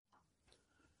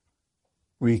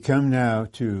We come now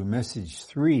to message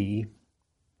 3,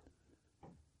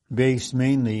 based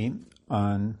mainly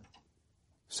on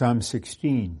Psalm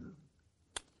 16.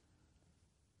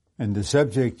 And the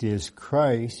subject is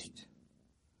Christ,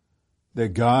 the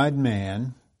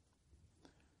God-man,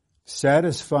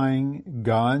 satisfying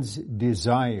God's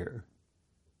desire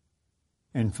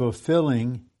and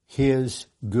fulfilling His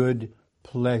good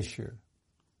pleasure.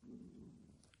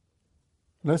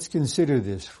 Let's consider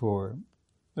this for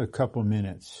a couple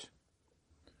minutes.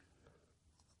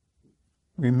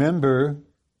 Remember,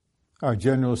 our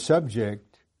general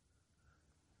subject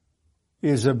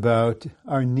is about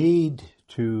our need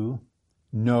to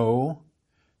know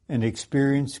and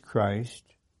experience Christ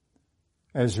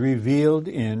as revealed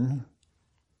in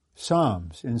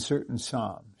Psalms, in certain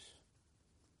Psalms.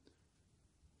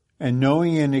 And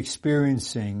knowing and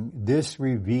experiencing this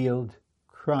revealed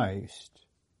Christ,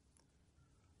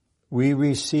 we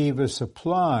receive a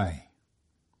supply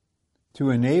to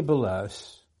enable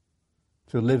us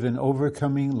to live an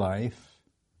overcoming life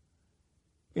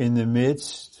in the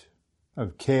midst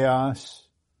of chaos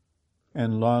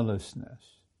and lawlessness.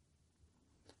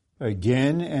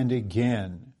 Again and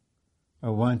again,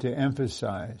 I want to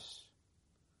emphasize,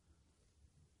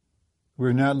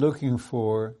 we're not looking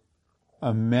for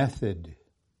a method,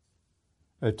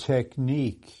 a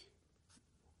technique.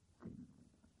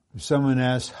 If someone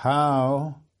asks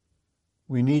how,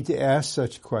 we need to ask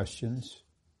such questions,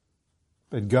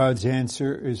 but God's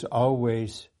answer is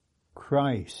always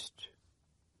Christ.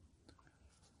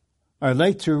 I'd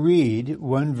like to read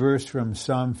one verse from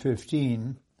Psalm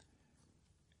 15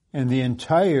 and the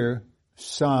entire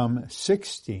Psalm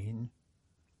 16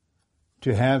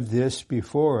 to have this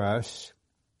before us.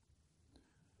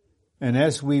 And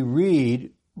as we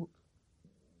read,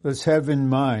 let's have in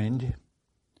mind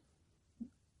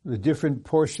the different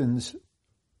portions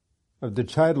of the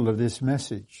title of this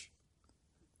message.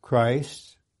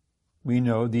 Christ, we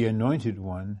know, the Anointed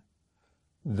One,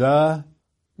 the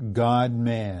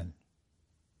God-man.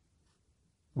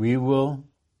 We will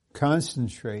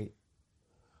concentrate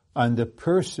on the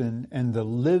person and the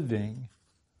living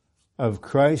of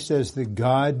Christ as the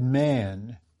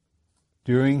God-man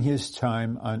during His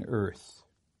time on earth.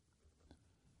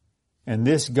 And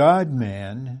this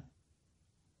God-man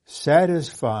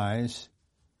satisfies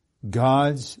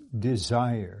God's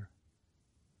desire.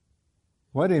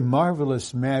 What a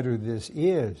marvelous matter this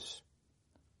is.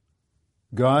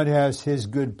 God has His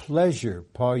good pleasure.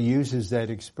 Paul uses that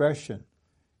expression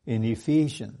in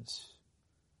Ephesians.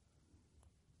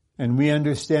 And we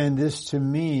understand this to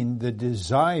mean the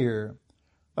desire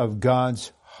of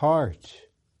God's heart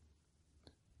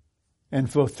and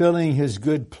fulfilling His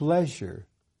good pleasure.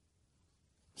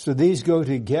 So these go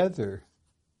together.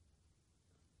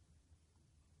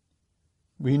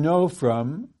 We know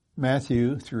from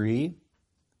Matthew 3,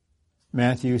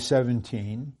 Matthew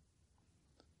 17,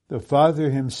 the Father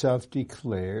Himself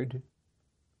declared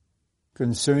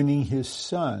concerning His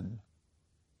Son,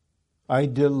 I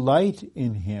delight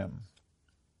in Him.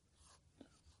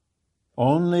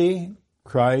 Only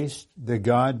Christ, the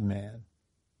God-man,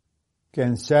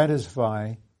 can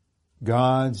satisfy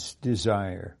God's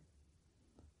desire,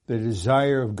 the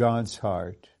desire of God's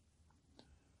heart.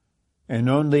 And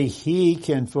only He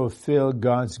can fulfill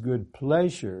God's good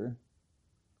pleasure,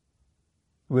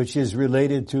 which is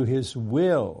related to His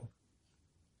will,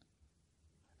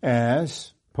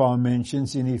 as Paul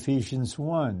mentions in Ephesians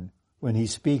 1, when he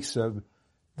speaks of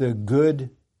the good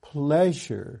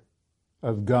pleasure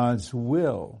of God's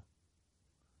will.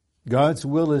 God's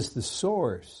will is the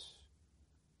source,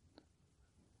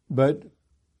 but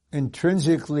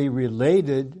intrinsically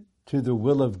related to the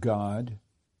will of God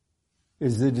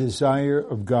is the desire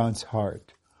of God's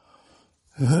heart.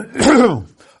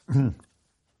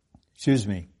 Excuse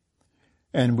me.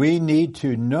 And we need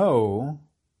to know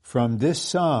from this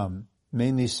psalm,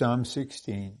 mainly Psalm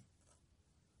 16,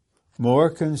 more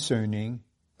concerning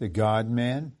the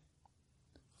God-man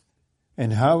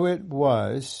and how it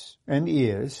was and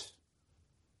is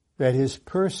that His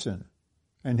person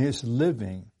and His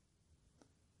living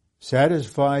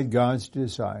satisfied God's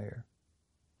desire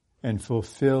and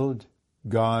fulfilled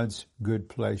God's good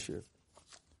pleasure.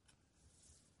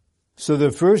 So the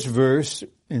first verse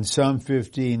in Psalm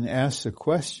 15 asks a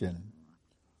question,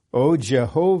 O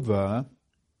Jehovah,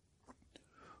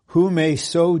 who may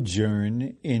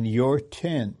sojourn in your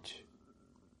tent?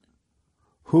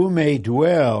 Who may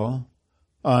dwell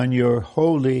on your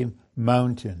holy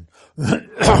mountain?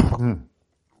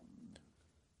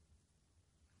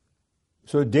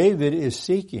 So David is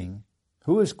seeking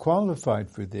who is qualified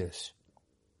for this,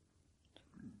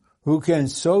 who can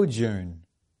sojourn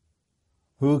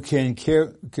who can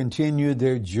continue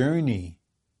their journey,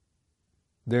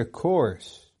 their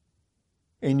course,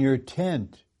 in your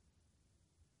tent,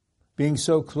 being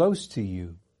so close to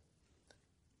you,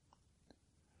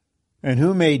 and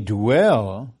who may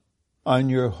dwell on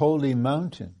your holy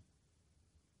mountain.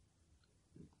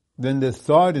 Then the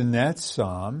thought in that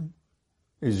psalm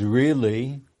is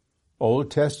really Old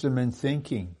Testament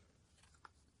thinking.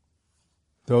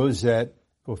 Those that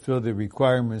fulfill the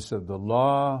requirements of the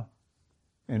law,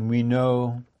 and we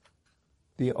know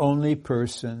the only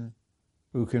person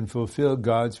who can fulfill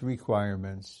God's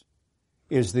requirements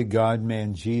is the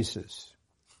God-man Jesus.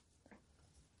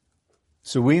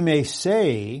 So we may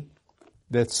say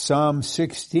that Psalm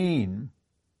 16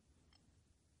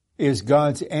 is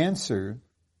God's answer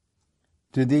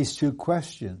to these two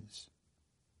questions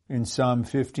in Psalm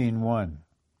 15:1.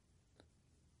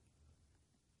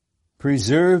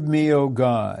 Preserve me, O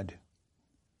God,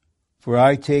 for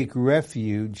I take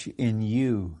refuge in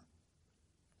you.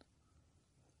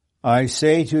 I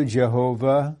say to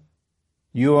Jehovah,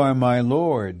 you are my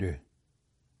Lord.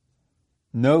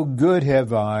 No good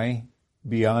have I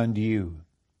beyond you.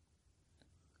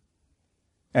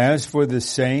 As for the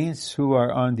saints who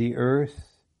are on the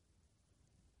earth,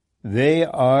 they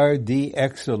are the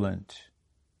excellent.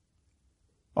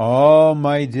 All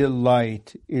my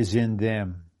delight is in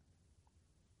them.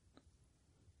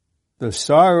 The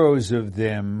sorrows of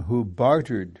them who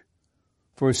bartered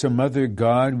for some other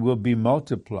god will be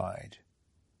multiplied.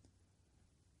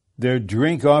 Their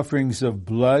drink offerings of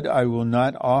blood I will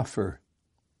not offer,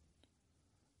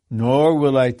 nor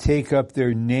will I take up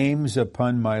their names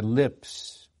upon my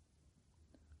lips.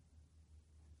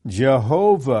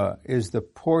 Jehovah is the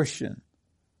portion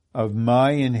of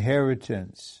my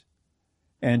inheritance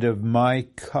and of my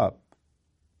cup.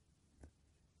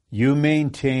 You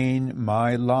maintain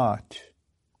my lot.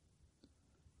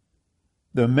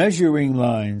 The measuring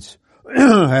lines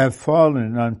have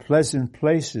fallen on pleasant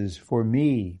places for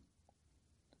me.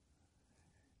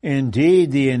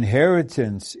 Indeed, the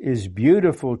inheritance is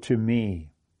beautiful to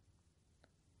me.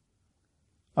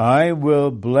 I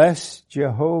will bless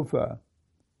Jehovah,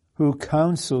 who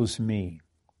counsels me.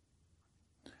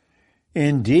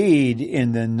 Indeed,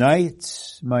 in the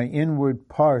nights my inward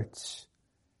parts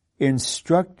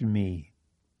instruct me.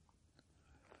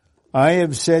 I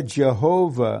have set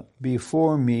Jehovah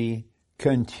before me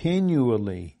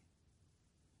continually.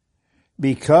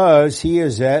 Because he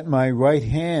is at my right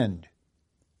hand,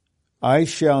 I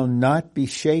shall not be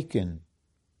shaken.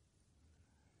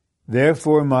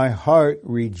 Therefore my heart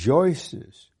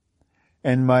rejoices,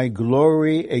 and my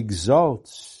glory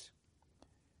exults.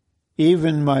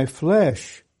 Even my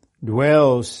flesh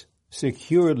dwells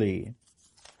securely.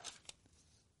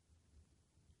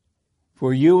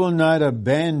 For you will not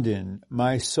abandon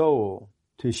my soul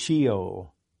to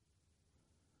Sheol,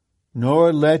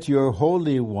 nor let your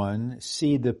Holy One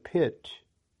see the pit.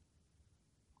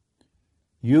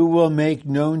 You will make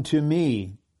known to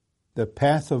me the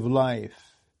path of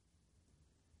life.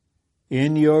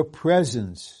 In your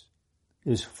presence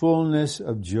is fullness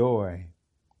of joy.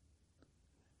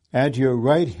 At your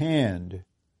right hand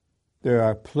there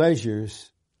are pleasures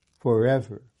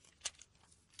forever.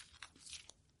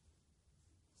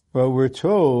 Well, we're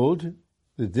told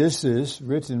that this is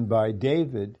written by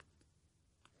David,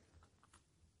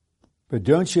 but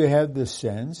don't you have the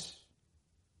sense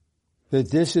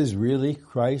that this is really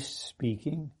Christ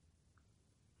speaking?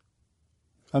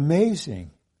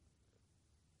 Amazing.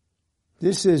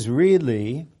 This is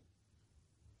really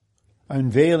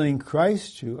unveiling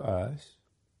Christ to us,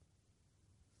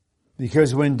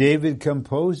 because when David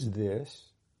composed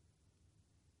this,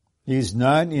 he's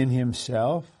not in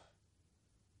himself,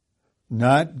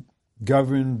 not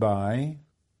governed by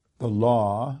the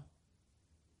law.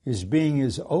 His being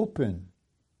is open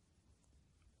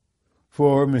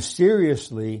for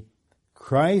mysteriously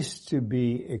Christ to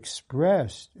be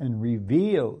expressed and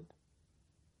revealed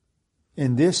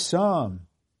in this psalm.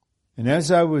 And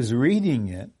as I was reading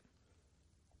it,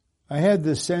 I had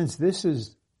the sense this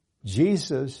is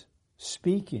Jesus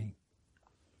speaking.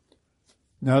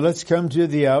 Now let's come to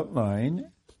the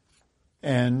outline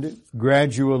and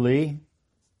gradually,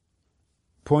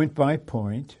 point by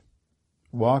point,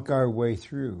 walk our way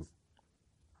through.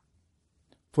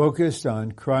 Focused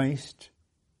on Christ,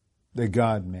 the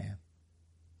God-man.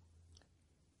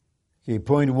 Okay,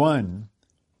 point 1.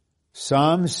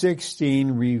 Psalm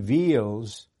 16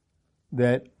 reveals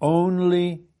that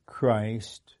only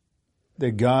Christ, the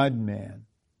God-man,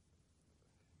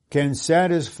 can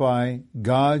satisfy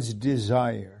God's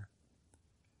desire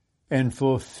and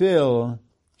fulfill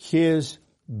his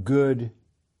good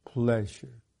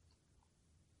pleasure.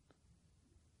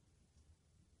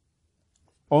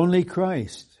 Only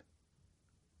Christ.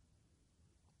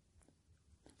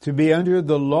 To be under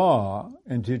the law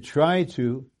and to try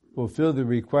to fulfill the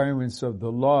requirements of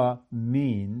the law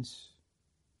means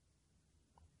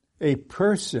a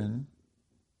person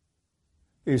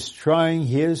is trying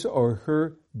his or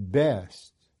her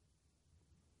best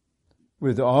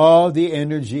with all the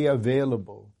energy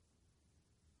available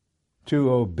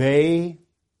to obey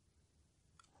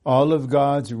all of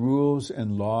God's rules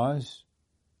and laws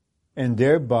and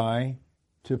thereby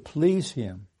to please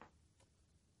Him.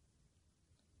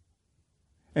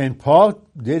 And Paul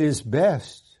did his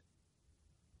best.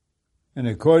 And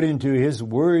according to his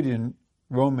word in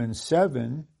Romans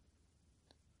 7,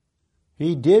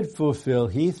 he did fulfill,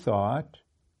 he thought,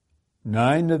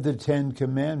 9 of the 10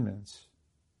 commandments.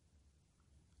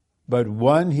 But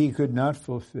one he could not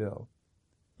fulfill.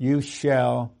 You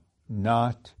shall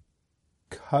not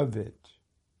covet.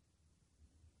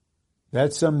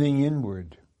 That's something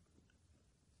inward.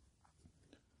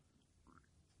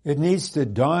 It needs to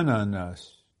dawn on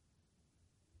us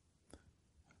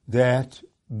that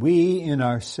we in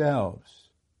ourselves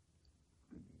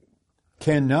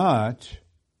cannot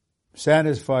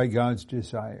satisfy God's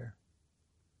desire.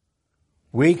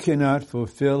 We cannot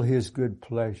fulfill His good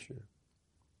pleasure.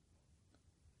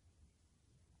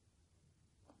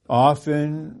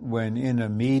 Often when in a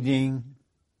meeting,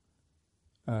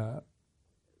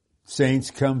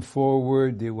 saints come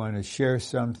forward, they want to share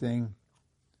something,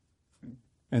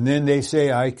 and then they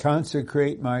say, I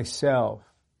consecrate myself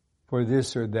for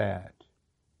this or that.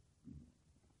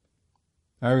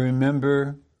 I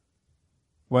remember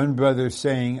one brother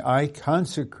saying, I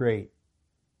consecrate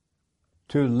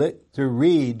to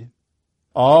read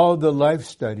all the life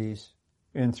studies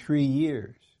in 3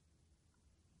 years.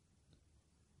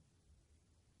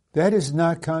 That is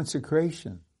not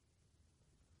consecration.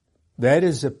 That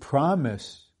is a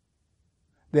promise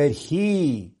that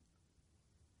he,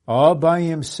 all by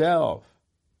himself,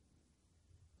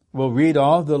 will read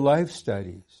all the life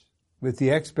studies with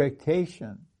the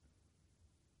expectation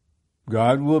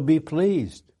God will be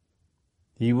pleased.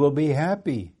 He will be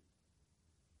happy.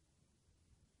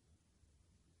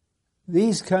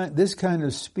 This kind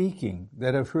of speaking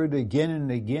that I've heard again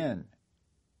and again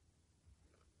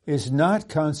is not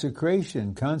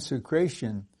consecration.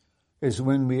 Consecration is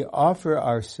when we offer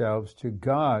ourselves to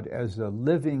God as a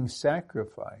living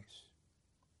sacrifice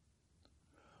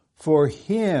for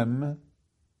Him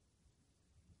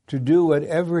to do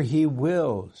whatever He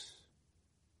wills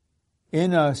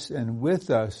in us and with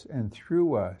us and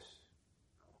through us,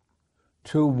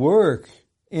 to work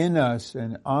in us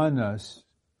and on us,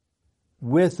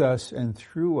 with us and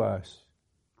through us,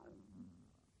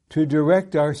 to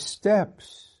direct our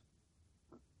steps.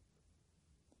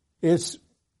 It's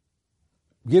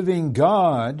giving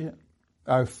God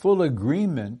our full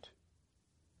agreement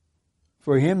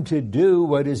for Him to do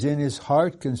what is in His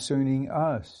heart concerning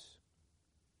us.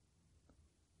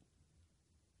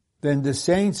 Then the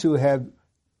saints who have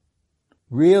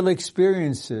real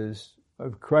experiences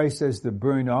of Christ as the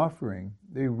burnt offering,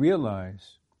 they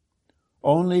realize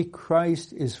only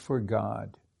Christ is for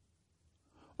God.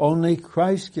 Only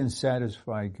Christ can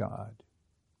satisfy God.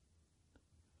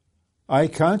 I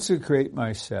consecrate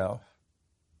myself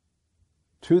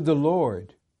to the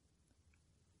Lord,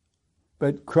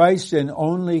 but Christ and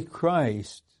only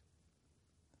Christ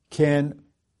can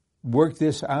work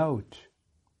this out.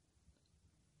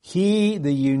 He,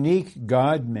 the unique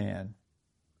God-man,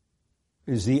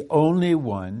 is the only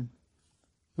one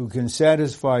who can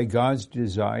satisfy God's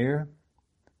desire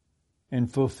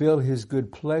and fulfill His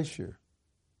good pleasure.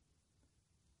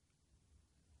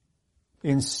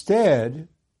 Instead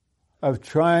of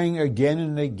trying again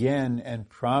and again and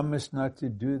promise not to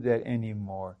do that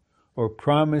anymore, or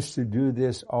promise to do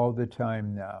this all the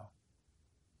time now,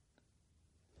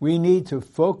 we need to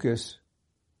focus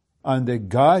on the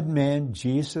God-man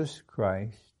Jesus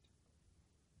Christ,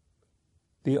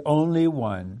 the only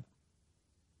one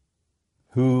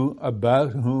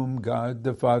about whom God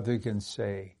the Father can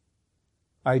say,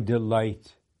 I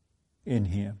delight in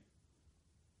Him.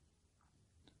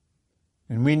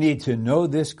 And we need to know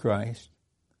this Christ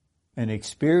and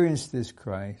experience this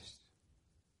Christ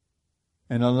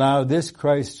and allow this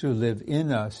Christ to live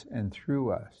in us and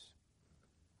through us.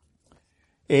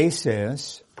 A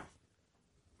says,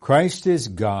 Christ is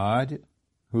God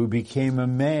who became a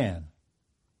man,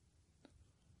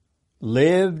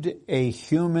 lived a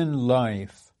human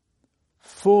life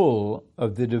full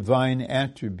of the divine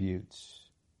attributes,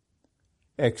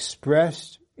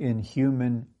 expressed in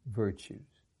human virtues.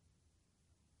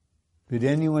 Did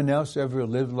anyone else ever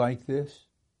live like this?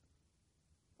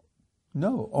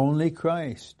 No, only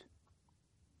Christ.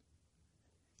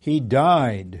 He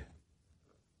died,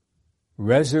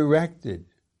 resurrected,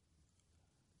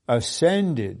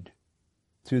 ascended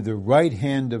to the right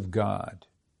hand of God.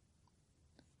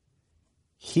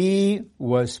 He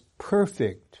was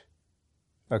perfect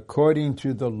according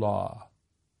to the law.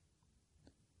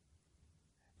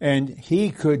 And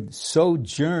he could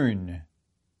sojourn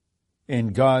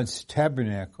in God's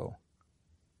tabernacle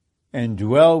and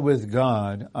dwell with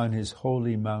God on his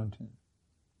holy mountain.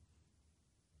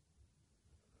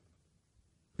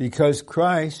 Because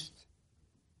Christ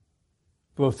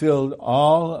fulfilled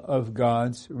all of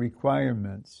God's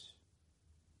requirements,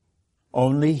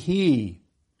 only he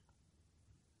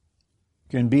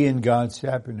can be in God's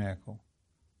tabernacle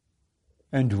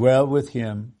and dwell with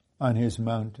him on his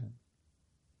mountain.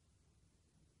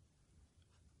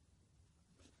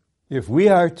 If we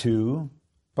are to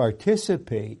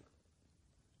participate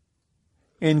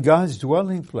in God's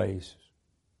dwelling place,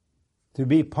 to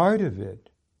be part of it,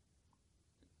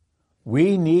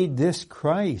 we need this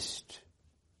Christ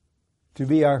to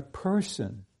be our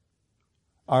person,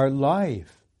 our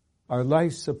life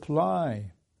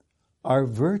supply, our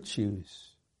virtues.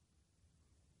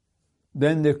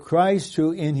 Then the Christ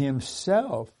who in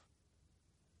himself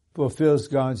fulfills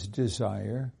God's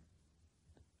desire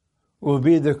will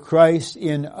be the Christ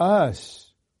in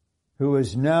us who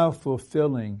is now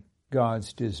fulfilling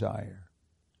God's desire.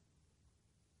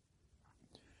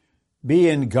 Be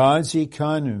in God's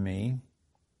economy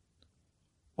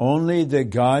only the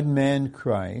God-man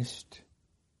Christ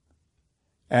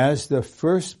as the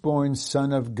firstborn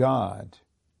Son of God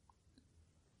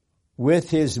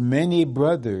with his many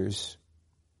brothers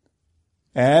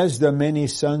as the many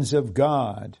sons of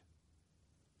God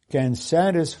can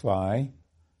satisfy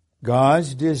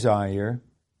God's desire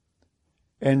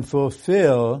and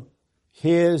fulfill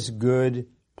his good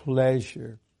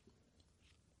pleasure.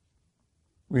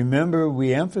 Remember,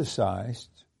 we emphasized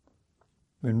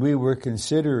when we were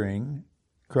considering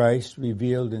Christ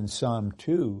revealed in Psalm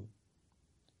 2,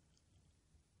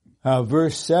 how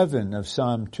verse 7 of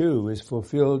Psalm 2 is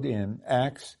fulfilled in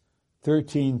Acts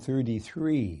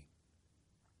 13:33.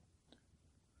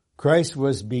 Christ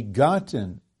was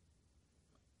begotten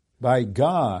by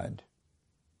God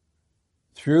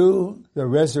through the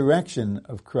resurrection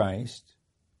of Christ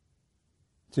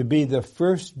to be the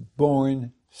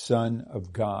firstborn Son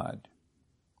of God.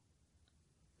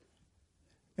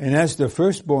 And as the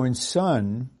firstborn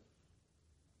son,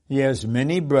 he has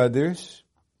many brothers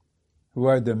who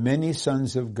are the many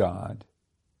sons of God.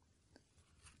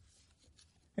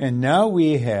 And now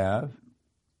we have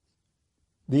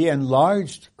the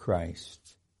enlarged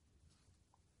Christ,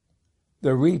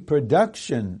 the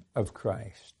reproduction of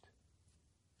Christ.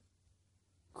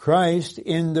 Christ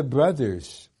in the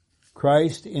brothers,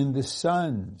 Christ in the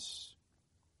sons.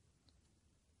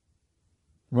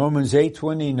 Romans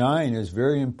 8:29 is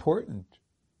very important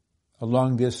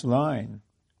along this line.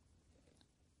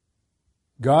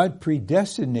 God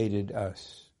predestinated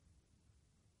us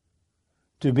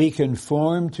to be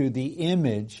conformed to the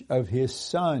image of his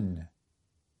Son,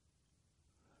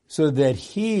 so that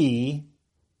he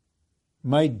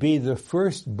might be the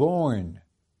firstborn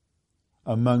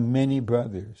among many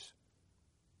brothers.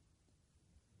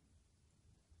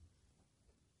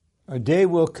 A day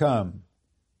will come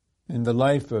in the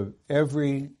life of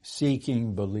every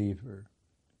seeking believer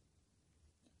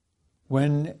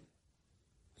when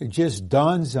it just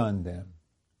dawns on them,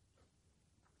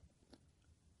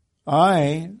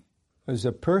 I, as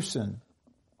a person,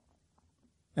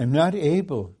 am not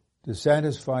able to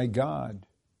satisfy God.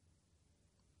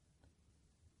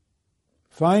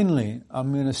 Finally,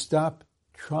 I'm going to stop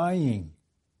trying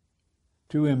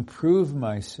to improve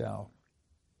myself.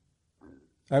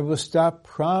 I will stop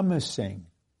promising.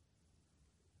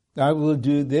 I will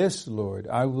do this, Lord.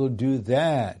 I will do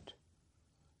that.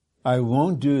 I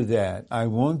won't do that. I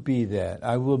won't be that.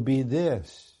 I will be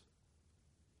this.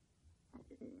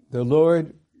 The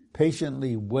Lord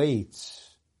patiently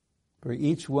waits for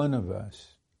each one of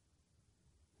us,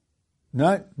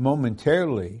 not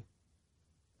momentarily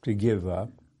to give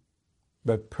up,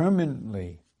 but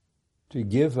permanently to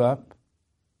give up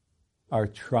our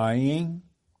trying,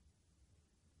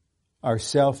 our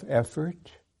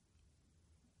self-effort,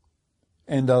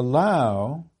 and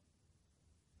allow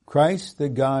Christ the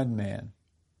God-man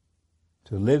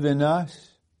to live in us,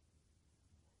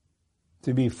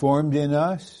 to be formed in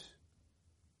us,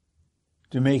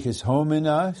 to make his home in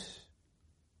us,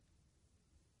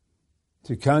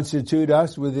 to constitute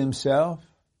us with himself,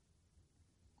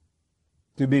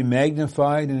 to be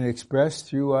magnified and expressed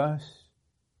through us.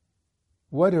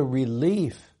 What a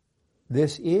relief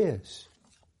this is.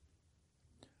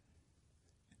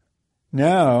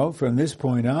 Now, from this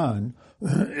point on,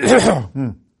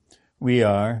 we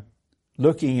are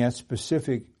looking at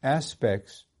specific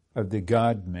aspects of the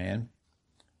God-man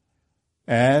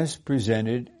as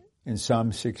presented in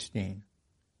Psalm 16.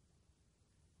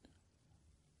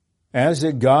 As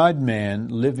a God-man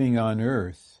living on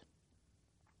earth,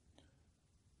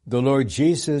 the Lord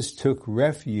Jesus took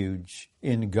refuge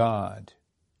in God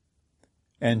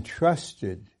and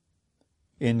trusted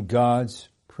in God's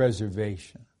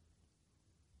preservation.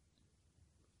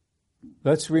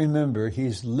 Let's remember,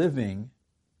 he's living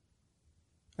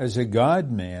as a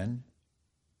God-man,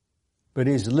 but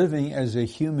he's living as a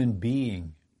human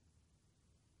being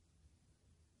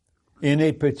in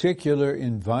a particular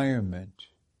environment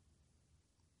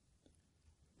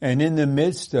and in the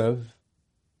midst of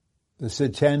the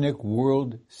satanic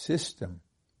world system.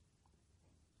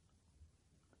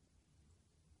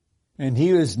 And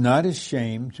he was not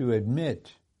ashamed to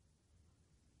admit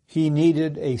he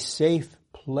needed a safe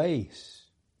place,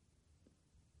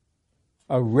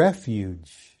 a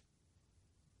refuge.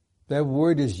 That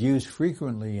word is used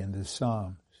frequently in the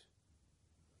Psalms.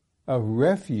 A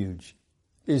refuge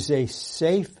is a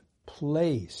safe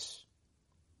place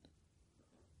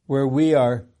where we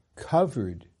are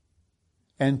covered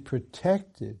and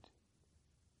protected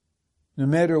no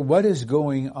matter what is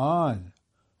going on,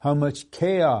 how much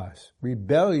chaos,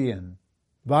 rebellion,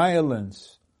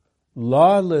 violence,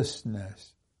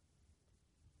 lawlessness.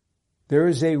 There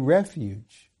is a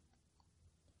refuge.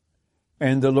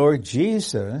 And the Lord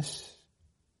Jesus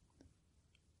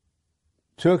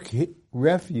took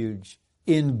refuge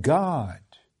in God.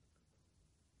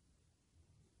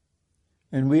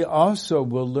 And we also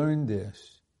will learn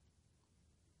this.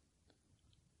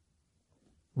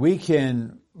 We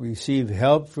can receive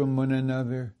help from one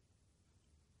another.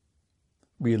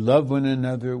 We love one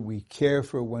another. We care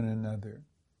for one another.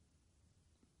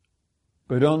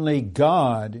 But only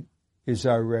God is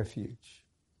our refuge.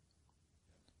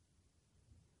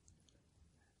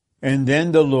 And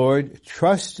then the Lord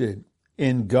trusted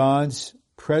in God's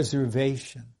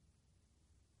preservation.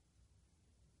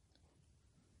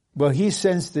 Well, he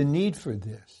sensed the need for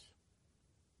this.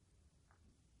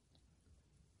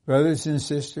 Brothers and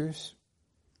sisters,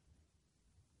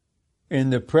 in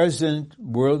the present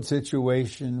world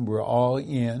situation we're all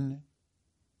in,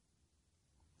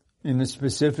 and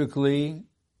specifically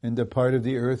in the part of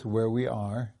the earth where we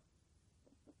are,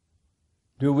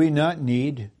 do we not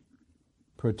need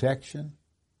protection?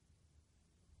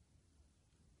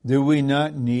 Do we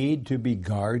not need to be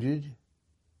guarded?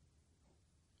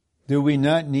 Do we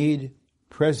not need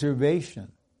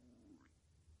preservation?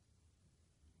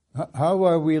 How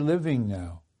are we living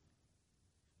now?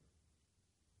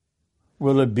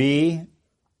 Will it be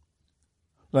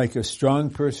like a strong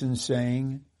person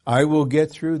saying, I will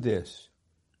get through this.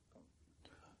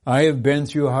 I have been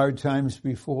through hard times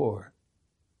before.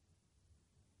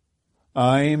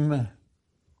 I'm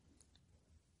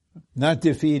not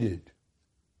defeated.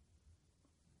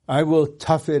 I will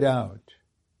tough it out.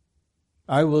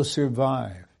 I will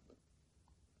survive.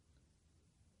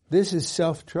 This is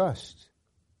self-trust,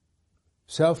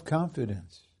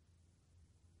 self-confidence.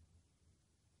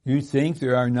 You think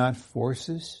there are not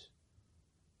forces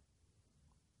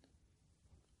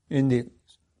in the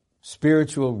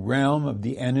spiritual realm of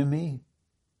the enemy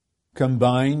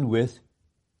combined with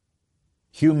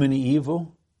human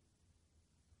evil?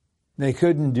 They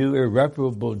couldn't do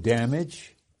irreparable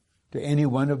damage to any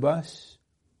one of us,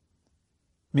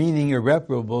 meaning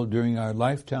irreparable during our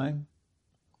lifetime.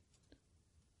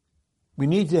 We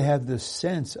need to have the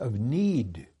sense of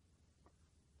need.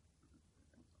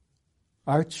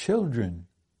 Our children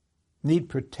need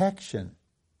protection.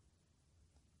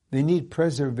 They need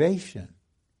preservation.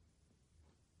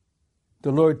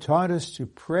 The Lord taught us to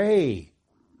pray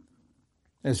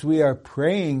as we are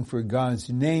praying for God's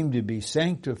name to be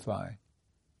sanctified,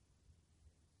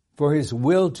 for His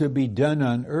will to be done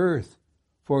on earth,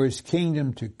 for His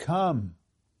kingdom to come.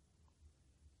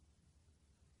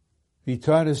 He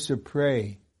taught us to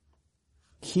pray,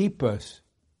 keep us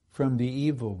from the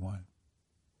evil one.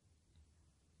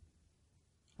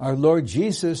 Our Lord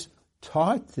Jesus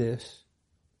taught this.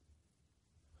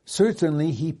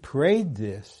 Certainly He prayed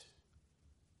this.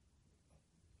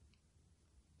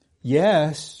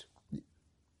 Yes,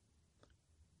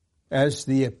 as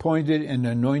the appointed and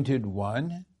anointed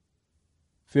one,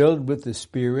 filled with the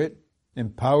Spirit,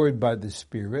 empowered by the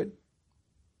Spirit,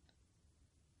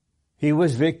 He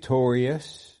was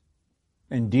victorious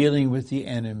in dealing with the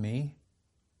enemy.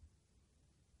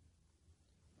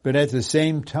 But at the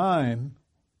same time,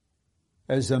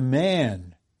 as a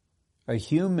man, a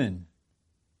human,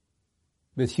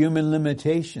 with human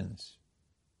limitations,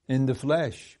 in the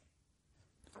flesh.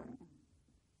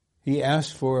 He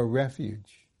asked for a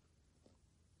refuge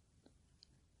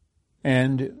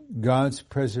and God's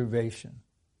preservation.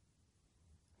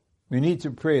 We need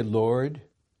to pray, Lord,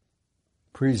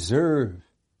 preserve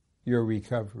your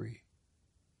recovery.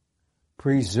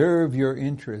 Preserve your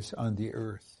interest on the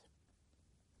earth.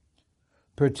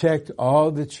 Protect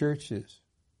all the churches,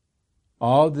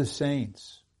 all the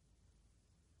saints,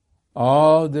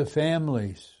 all the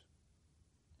families,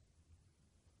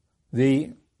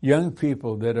 the young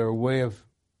people that are away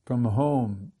from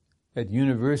home at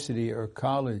university or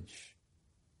college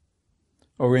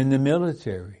or in the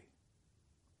military.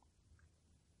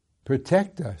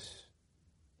 Protect us.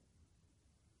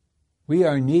 We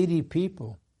are needy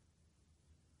people.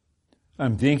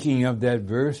 I'm thinking of that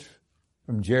verse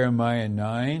from Jeremiah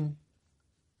 9,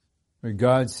 where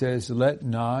God says, "Let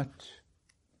not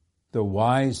the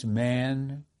wise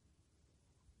man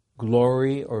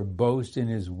glory or boast in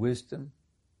his wisdom.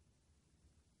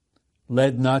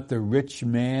 Let not the rich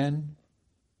man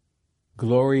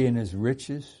glory in his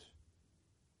riches.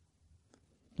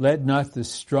 Let not the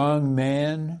strong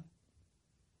man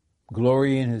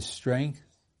glory in his strength.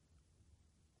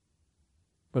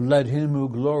 But let him who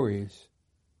glories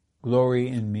glory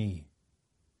in me."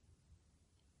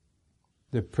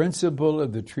 The principle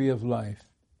of the tree of life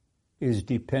is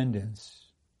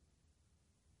dependence.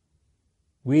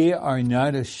 We are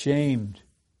not ashamed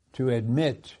to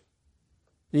admit,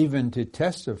 even to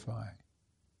testify,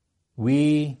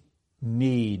 we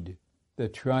need the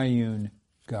triune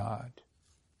God.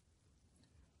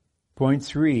 Point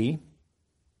 3,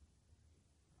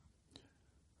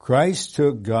 Christ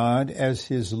took God as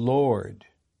his Lord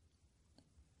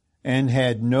and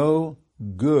had no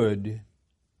good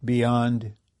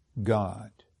beyond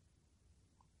God.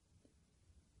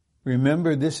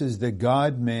 Remember, this is the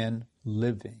God-man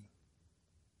living.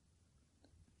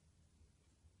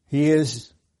 He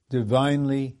is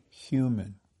divinely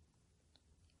human,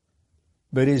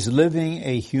 but is living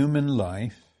a human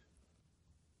life,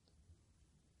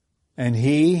 and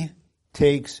he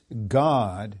takes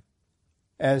God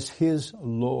as his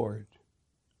Lord.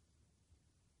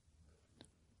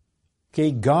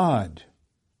 Okay, God.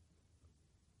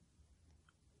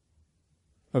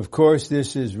 Of course,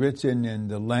 this is written in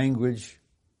the language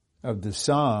of the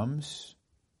Psalms,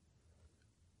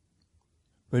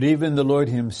 but even the Lord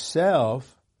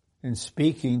himself, in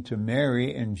speaking to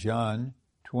Mary in John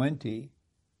 20,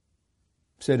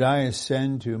 said, "I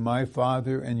ascend to my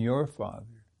Father and your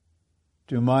Father,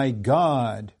 to my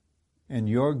God and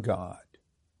your God."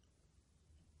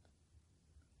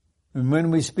 And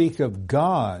when we speak of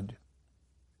God,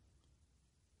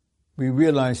 we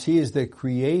realize he is the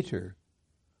creator,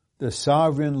 the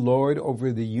sovereign Lord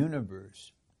over the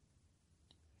universe,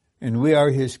 and we are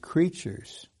his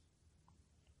creatures.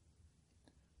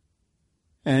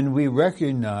 And we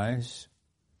recognize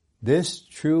this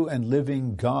true and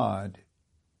living God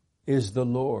is the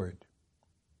Lord.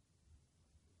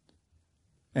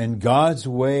 And God's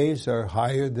ways are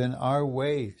higher than our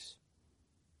ways.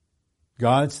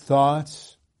 God's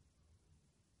thoughts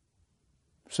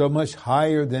so much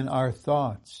higher than our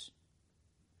thoughts.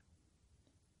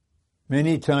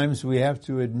 Many times we have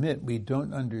to admit we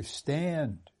don't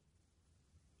understand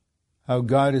how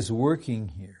God is working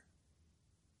here.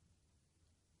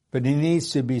 But he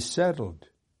needs to be settled.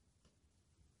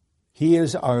 He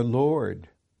is our Lord.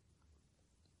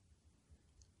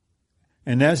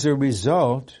 And as a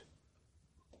result,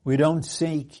 we don't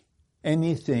seek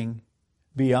anything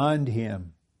beyond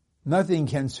him. Nothing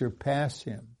can surpass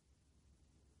him.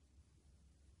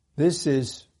 This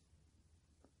is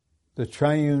the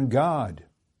triune God,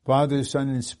 Father, Son,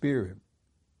 and Spirit.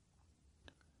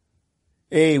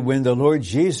 When the Lord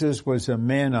Jesus was a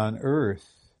man on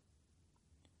earth,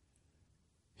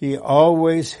 he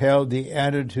always held the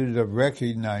attitude of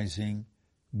recognizing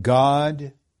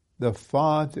God the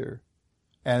Father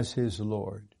as his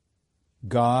Lord.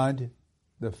 God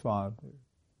the Father.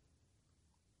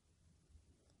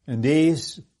 And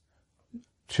these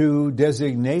two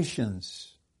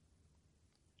designations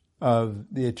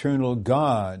of the eternal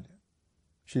God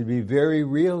should be very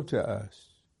real to us.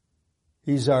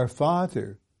 He's our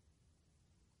Father,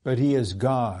 but he is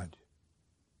God.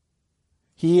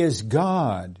 He is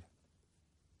God,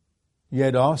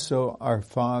 yet also our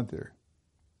Father.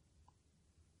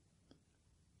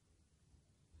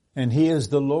 And he is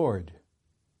the Lord.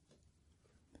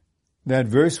 That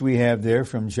verse we have there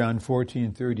from John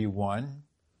 14:31,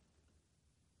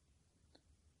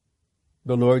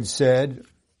 the Lord said,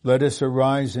 "Let us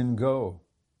arise and go,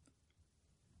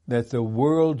 that the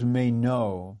world may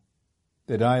know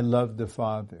that I love the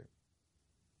Father,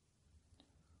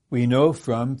 We know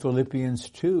from Philippians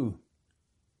 2.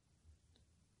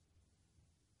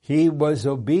 He was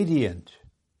obedient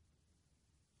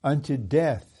unto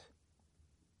death,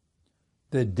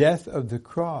 the death of the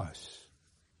cross.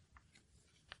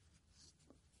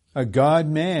 A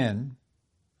God-man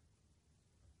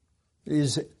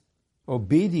is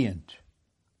obedient.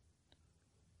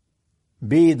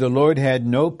 B, the Lord had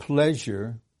no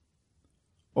pleasure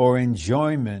or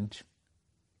enjoyment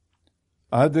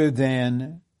other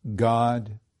than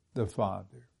God the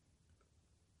Father.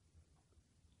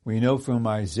 We know from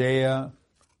Isaiah,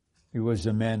 he was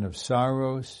a man of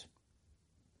sorrows.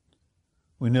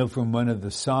 We know from one of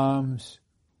the Psalms,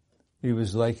 he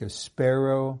was like a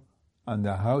sparrow on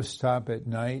the housetop at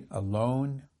night,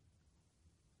 alone.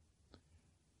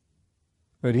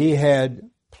 But he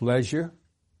had pleasure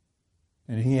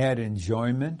and he had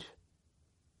enjoyment,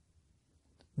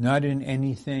 not in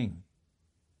anything,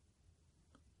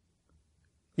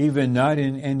 even not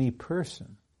in any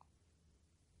person,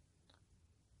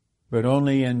 but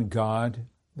only in God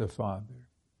the Father.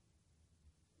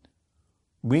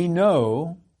 We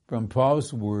know from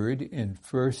Paul's word in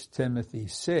 1 Timothy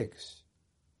 6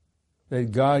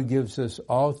 that God gives us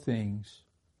all things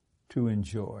to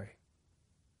enjoy.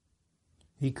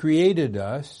 He created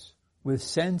us with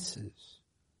senses,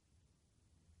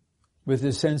 with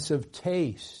a sense of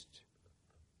taste.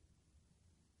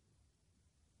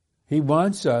 He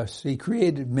wants us. He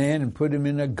created man and put him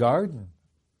in a garden,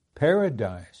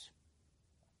 paradise.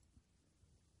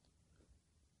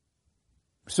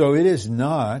 So it is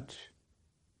not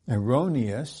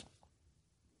erroneous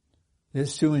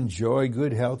is to enjoy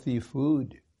good, healthy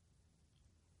food.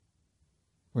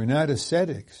 We're not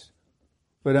ascetics.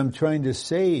 What I'm trying to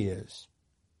say is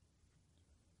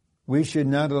we should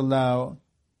not allow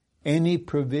any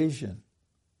provision,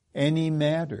 any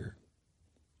matter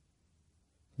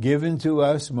given to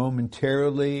us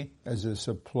momentarily as a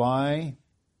supply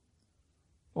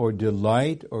or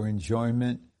delight or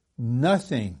enjoyment.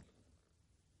 Nothing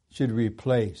should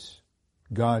replace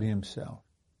God Himself.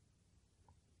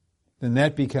 Then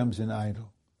that becomes an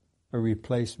idol, a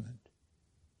replacement.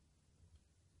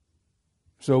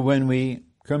 So when we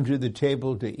come to the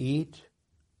table to eat,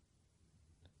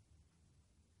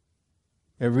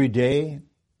 every day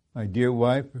my dear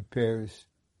wife prepares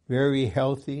very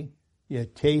healthy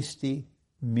yet tasty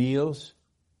meals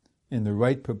in the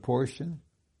right proportion.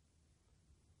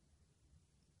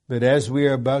 But as we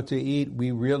are about to eat,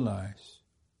 we realize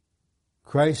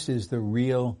Christ is the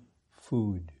real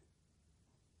food.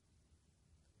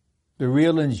 The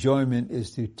real enjoyment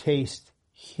is to taste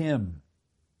Him.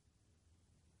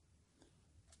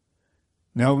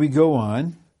 Now we go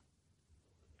on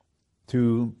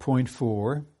to point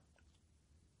 4,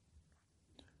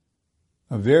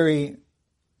 a very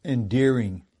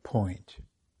endearing point.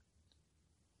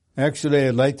 Actually,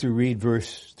 I'd like to read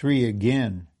verse 3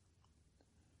 again.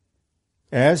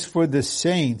 As for the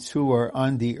saints who are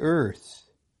on the earth,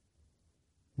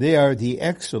 they are the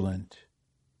excellent.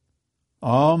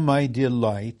 All my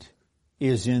delight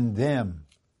is in them.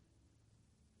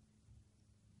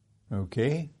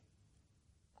 Okay?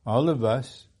 All of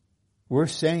us, we're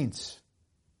saints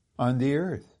on the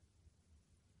earth.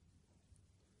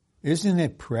 Isn't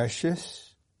it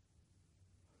precious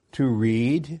to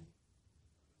read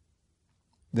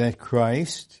that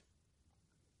Christ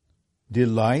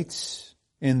delights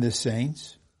in the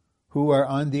saints who are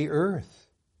on the earth?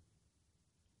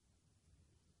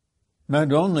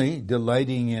 Not only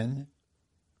delighting in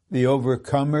the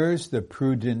overcomers, the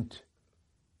prudent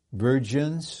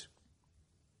virgins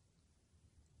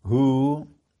who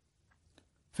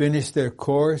finish their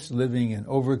course living an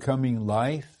overcoming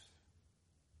life,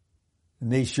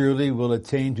 and they surely will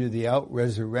attain to the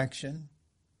out-resurrection.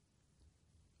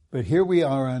 But here we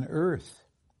are on earth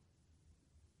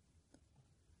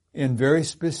in very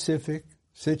specific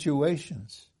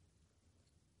situations,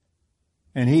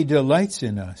 and He delights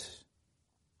in us.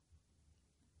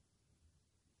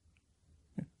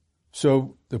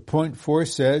 So the point 4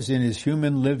 says, in His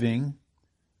human living,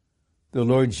 the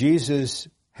Lord Jesus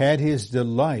had His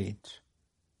delight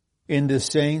in the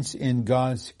saints in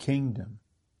God's kingdom.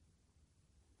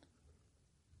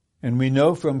 And we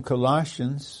know from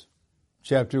Colossians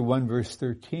chapter 1 verse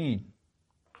 13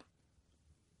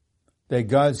 that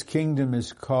God's kingdom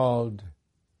is called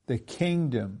the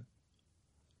kingdom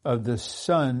of the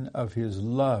Son of His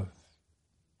love.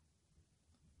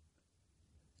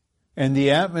 And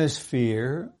the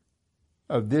atmosphere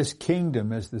of this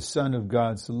kingdom as the Son of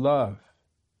God's love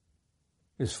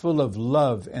is full of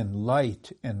love and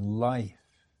light and life.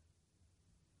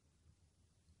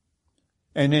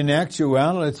 And in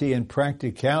actuality and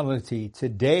practicality,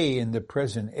 today in the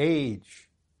present age,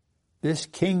 this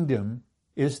kingdom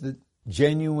is the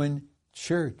genuine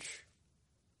church,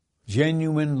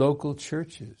 genuine local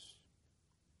churches,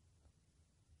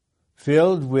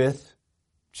 filled with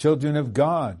children of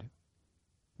God,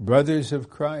 brothers of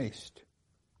Christ.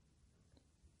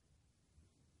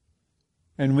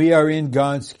 And we are in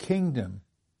God's kingdom.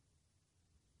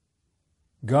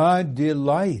 God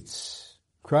delights.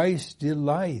 Christ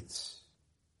delights.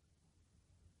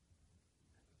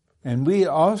 And we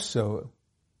also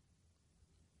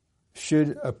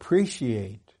should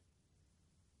appreciate,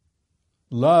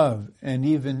 love, and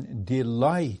even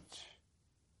delight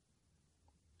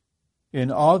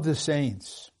in all the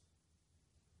saints.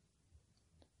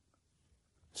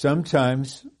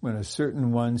 Sometimes when a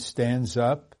certain one stands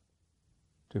up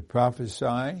to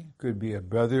prophesy, could be a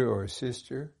brother or a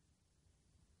sister,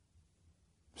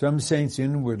 some saints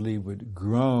inwardly would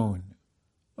groan.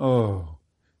 Oh,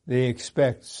 they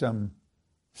expect something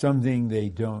they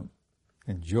don't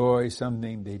enjoy,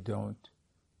 something they don't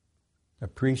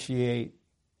appreciate.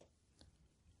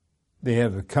 They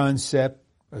have a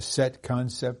set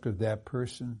concept of that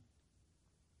person.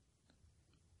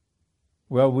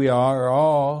 Well, we are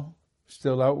all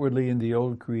still outwardly in the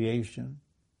old creation.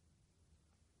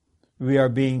 We are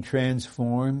being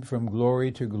transformed from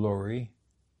glory to glory.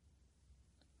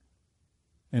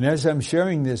 And as I'm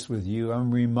sharing this with you, I'm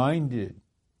reminded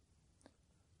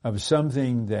of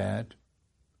something that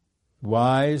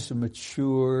wise,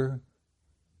 mature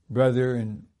brother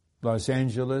in Los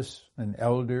Angeles, an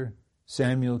elder,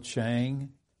 Samuel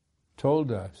Chang,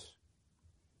 told us.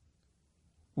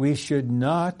 We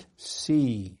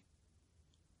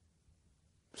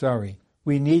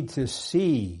need to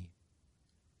see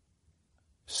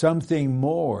something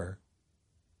more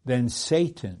than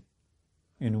Satan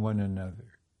in one another.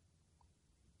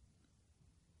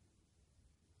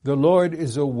 The Lord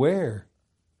is aware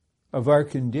of our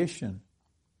condition,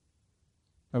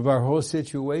 of our whole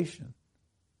situation,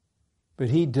 but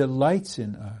He delights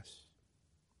in us.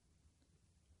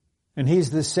 And He's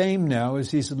the same now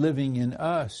as He's living in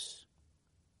us.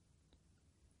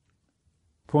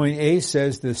 Point A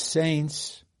says the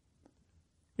saints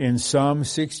in Psalm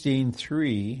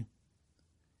 16:3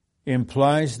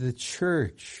 implies the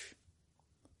church,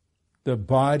 the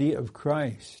body of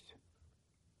Christ.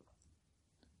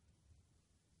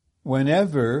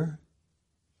 Whenever,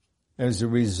 as a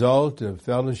result of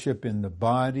fellowship in the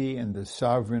body and the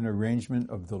sovereign arrangement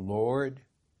of the Lord,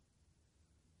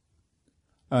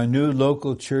 a new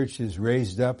local church is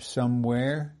raised up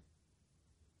somewhere,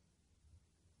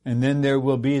 and then there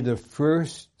will be the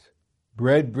first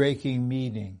bread-breaking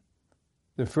meeting,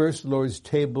 the first Lord's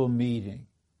table meeting.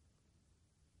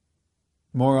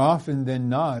 More often than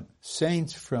not,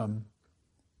 saints from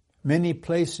many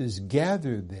places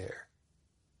gather there.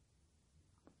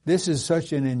 This is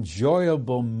such an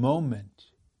enjoyable moment.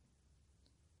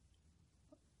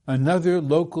 Another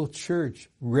local church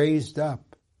raised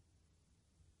up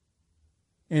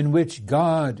in which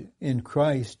God in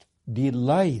Christ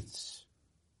delights.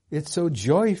 It's so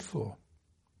joyful.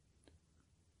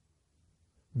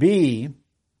 B,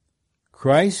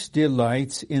 Christ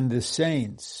delights in the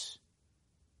saints,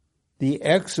 the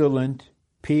excellent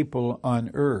people on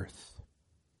earth.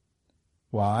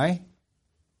 Why?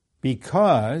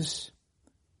 Because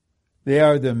they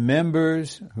are the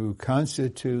members who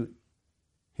constitute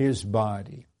His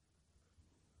body.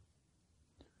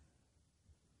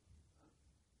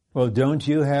 Well, don't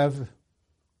you have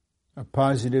a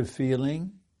positive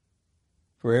feeling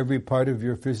for every part of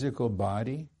your physical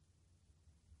body?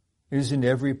 Isn't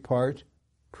every part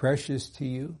precious to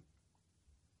you?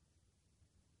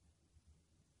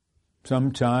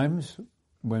 Sometimes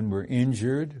when we're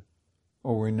injured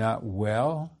or we're not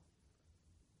well,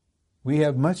 we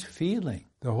have much feeling.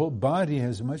 The whole body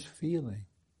has much feeling.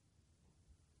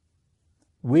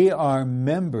 We are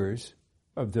members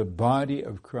of the body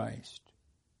of Christ.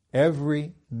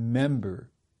 Every member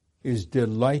is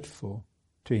delightful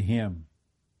to Him.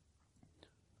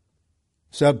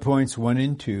 Subpoints 1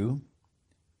 and 2.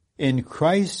 In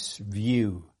Christ's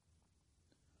view,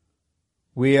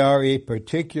 we are a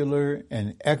particular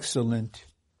and excellent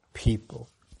people.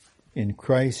 In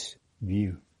Christ's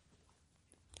view.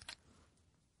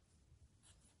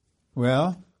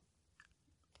 Well,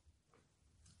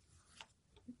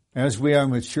 as we are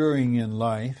maturing in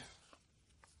life,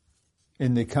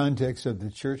 in the context of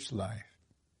the church life,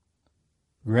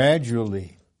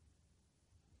 gradually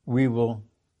we will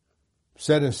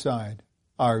set aside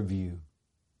our view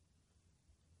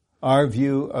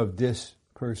of this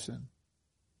person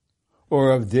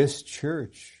or of this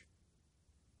church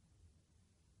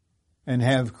and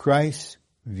have Christ's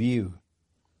view.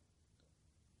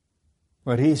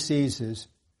 What he sees is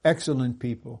excellent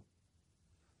people.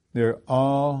 They're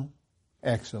all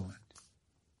excellent.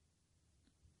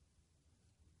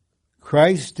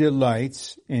 Christ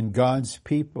delights in God's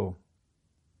people.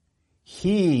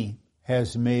 He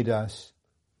has made us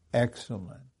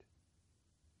excellent.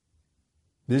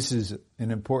 This is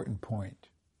an important point.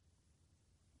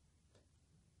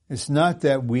 It's not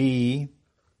that we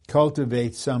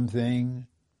cultivate something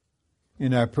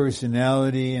in our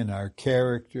personality and our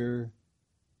character.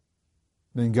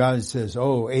 Then God says,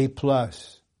 oh, A+,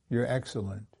 you're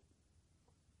excellent.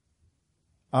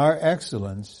 Our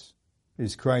excellence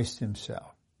is Christ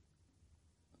himself.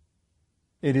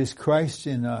 It is Christ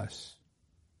in us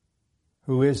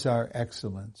who is our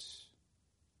excellence.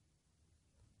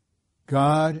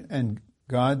 God and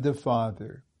God the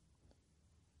Father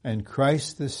and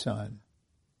Christ the Son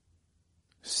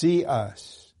see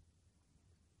us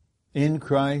in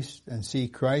Christ and see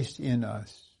Christ in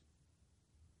us.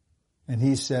 And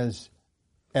he says,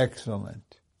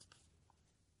 excellent.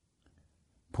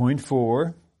 Point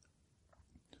 4,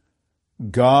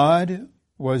 God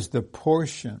was the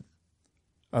portion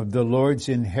of the Lord's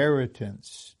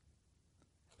inheritance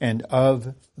and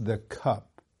of the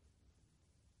cup.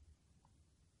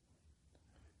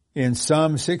 In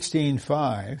Psalm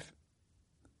 16:5,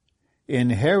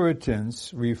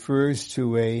 inheritance refers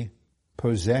to a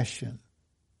possession,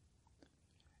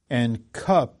 and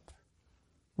cup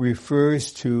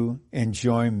refers to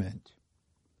enjoyment.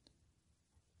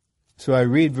 So I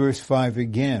read verse 5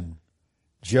 again.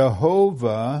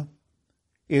 Jehovah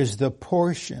is the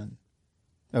portion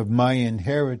of my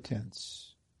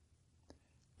inheritance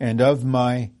and of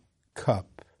my cup.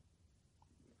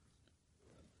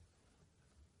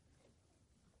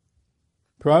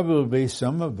 Probably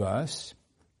some of us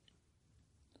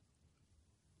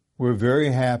were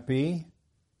very happy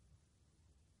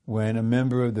when a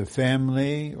member of the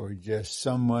family or just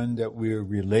someone that we were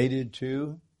related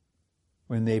to,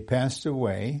 when they passed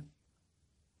away,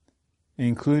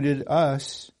 included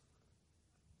us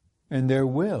in their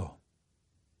will.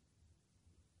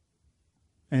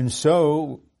 And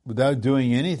so, without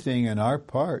doing anything on our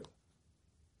part,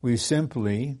 we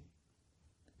simply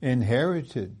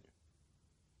inherited,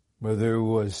 whether it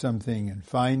was something in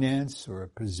finance or a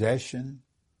possession,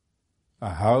 a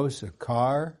house, a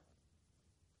car.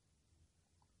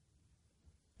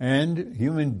 And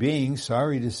human beings,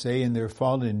 sorry to say, in their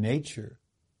fallen nature,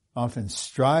 often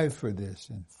strive for this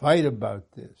and fight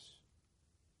about this.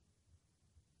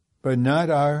 But not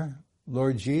our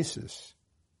Lord Jesus.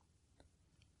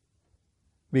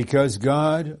 Because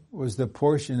God was the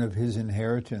portion of his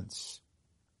inheritance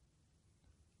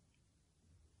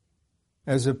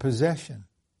as a possession.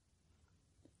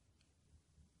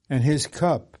 And his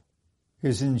cup,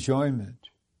 his enjoyment.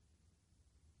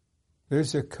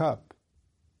 There's a cup.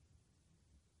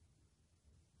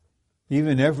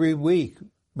 Even every week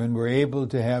when we're able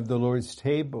to have the Lord's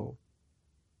table,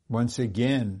 once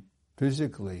again,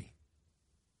 physically,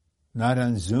 not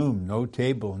on Zoom, no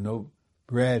table, no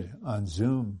bread on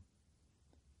Zoom,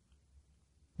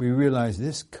 we realize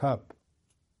this cup,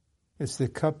 it's the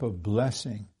cup of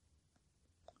blessing,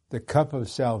 the cup of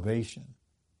salvation.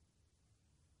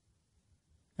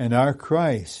 And our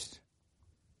Christ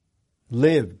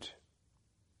lived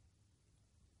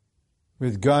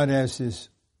with God as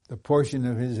the portion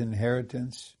of his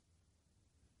inheritance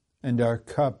and our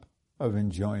cup of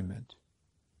enjoyment.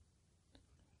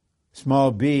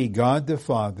 Small b, God the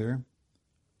Father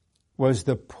was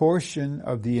the portion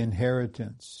of the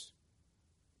inheritance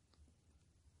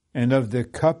and of the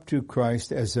cup to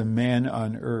Christ as a man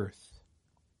on earth.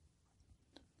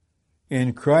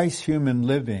 In Christ's human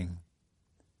living,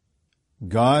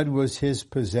 God was his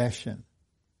possession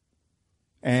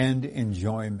and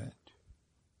enjoyment.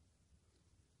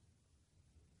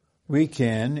 We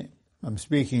can, I'm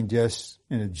speaking just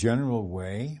in a general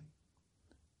way,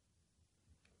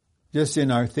 just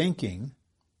in our thinking,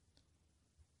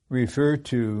 refer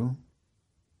to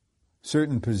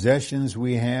certain possessions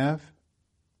we have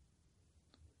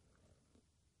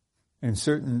and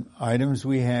certain items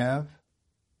we have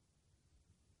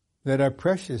that are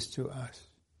precious to us.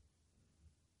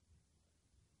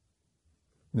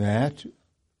 That,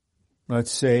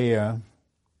 let's say, a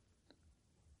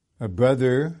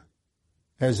brother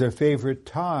has a favorite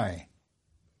tie.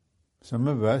 Some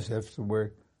of us have to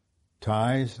wear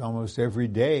ties almost every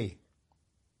day.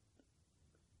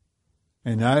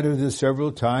 And out of the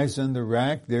several ties on the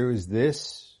rack, there is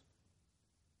this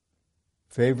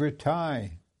favorite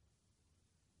tie,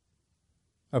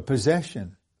 a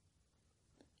possession.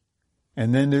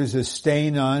 and then there's a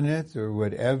stain on it or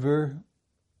whatever,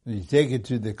 you take it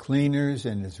to the cleaners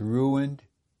and it's ruined,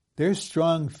 there's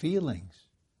strong feelings.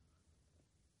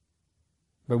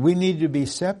 But we need to be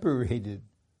separated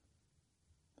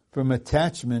from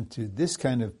attachment to this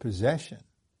kind of possession.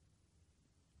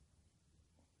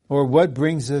 Or what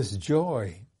brings us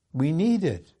joy? We need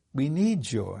it. We need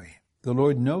joy. The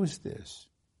Lord knows this.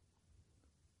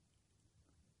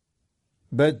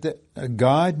 But a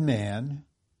God-man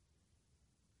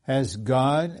has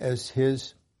God as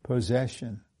his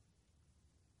possession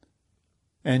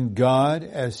and God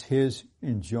as his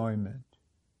enjoyment.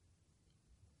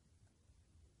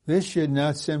 This should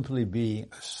not simply be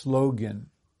a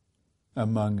slogan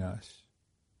among us.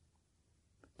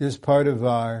 This is part of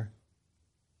our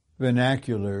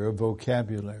vernacular or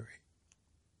vocabulary.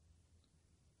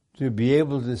 To be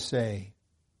able to say,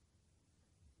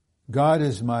 God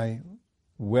is my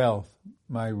wealth,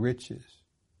 my riches.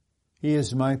 He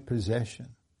is my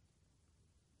possession.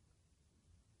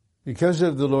 Because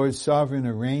of the Lord's sovereign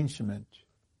arrangement,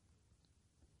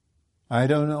 I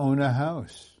don't own a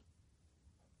house.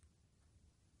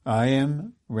 I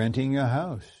am renting a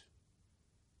house.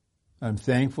 I'm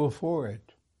thankful for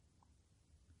it.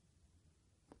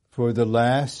 For the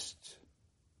last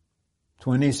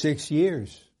 26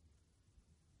 years,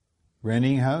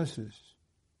 renting houses.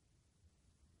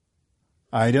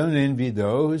 I don't envy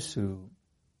those who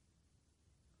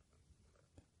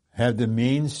have the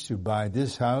means to buy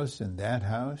this house and that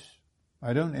house.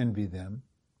 I don't envy them.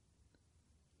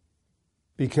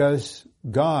 Because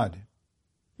God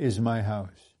is my house.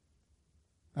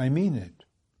 I mean it.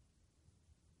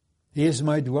 He is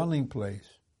my dwelling place.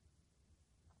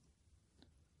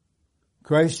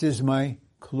 Christ is my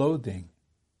clothing.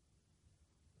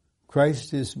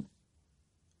 Christ is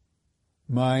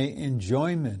my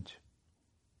enjoyment,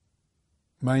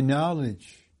 my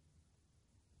knowledge.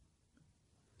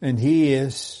 And He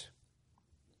is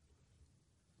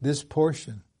this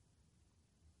portion.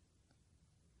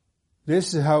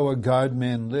 This is how a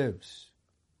God-man lives.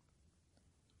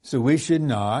 So we should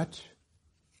not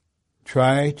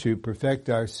try to perfect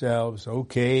ourselves.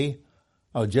 Okay,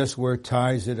 I'll just wear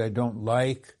ties that I don't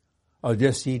like. I'll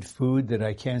just eat food that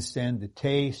I can't stand the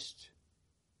taste.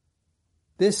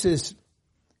 This is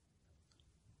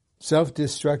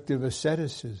self-destructive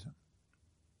asceticism.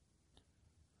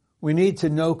 We need to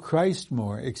know Christ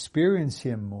more, experience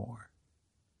Him more.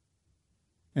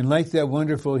 And like that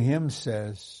wonderful hymn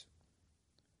says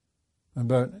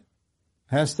about,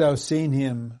 hast thou seen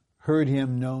Him, heard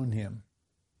Him, known Him?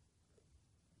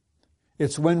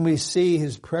 It's when we see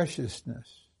His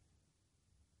preciousness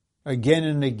again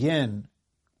and again,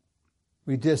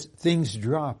 things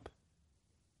drop.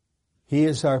 He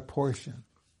is our portion.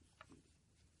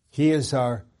 He is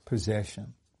our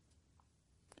possession.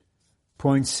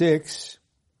 Point 6,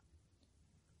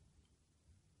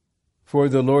 for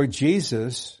the Lord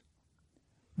Jesus,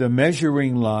 the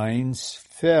measuring lines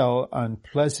fell on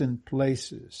pleasant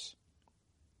places,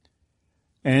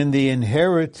 and the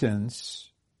inheritance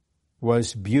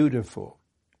was beautiful.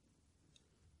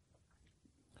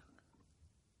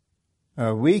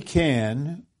 We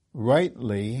can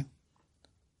rightly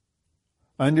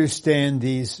understand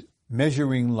these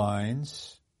measuring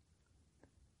lines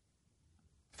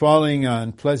falling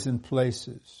on pleasant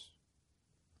places,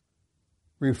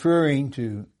 referring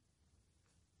to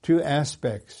two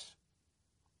aspects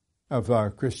of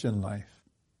our Christian life.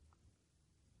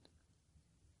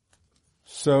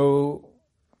 So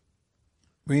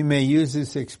we may use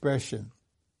this expression,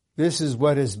 this is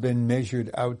what has been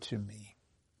measured out to me.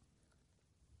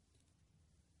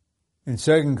 In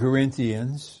 2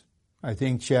 Corinthians, I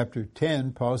think chapter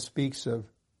 10, Paul speaks of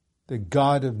the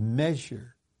God of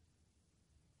measure.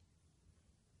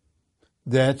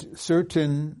 That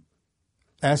certain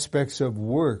aspects of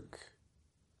work,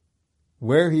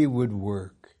 where he would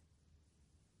work,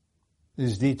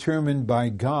 is determined by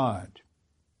God.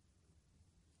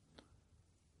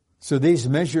 So these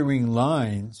measuring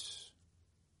lines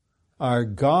are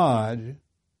God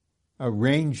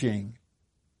arranging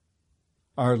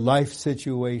our life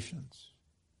situations.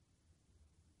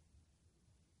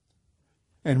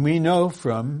 And we know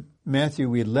from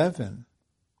Matthew 11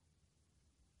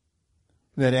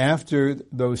 that after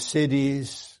those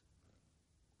cities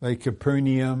like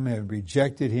Capernaum had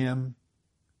rejected him,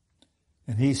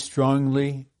 and he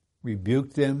strongly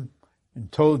rebuked them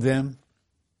and told them,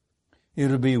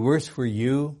 it'll be worse for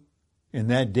you in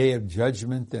that day of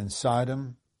judgment than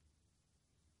Sodom.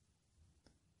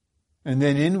 And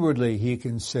then inwardly he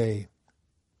can say,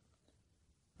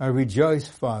 I rejoice,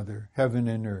 Father, heaven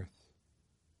and earth.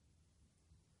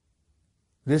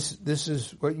 This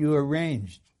is what you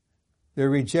arranged. They're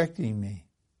rejecting me.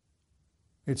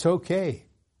 It's okay.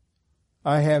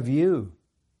 I have you.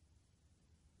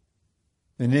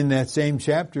 And in that same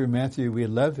chapter, Matthew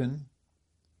 11,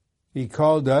 he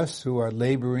called us who are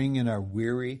laboring and are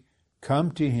weary,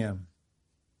 come to him.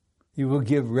 He will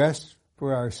give rest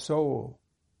for our soul.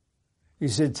 He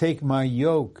said, take my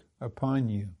yoke upon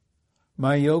you.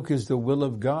 My yoke is the will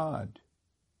of God.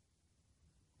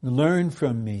 Learn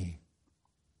from me.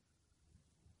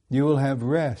 You will have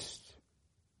rest.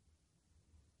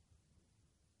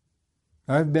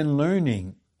 I've been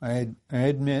learning, I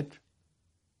admit,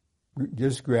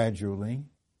 just gradually,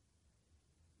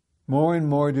 more and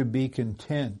more to be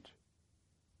content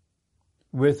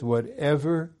with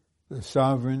whatever the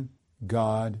sovereign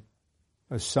God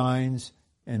assigns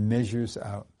and measures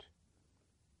out.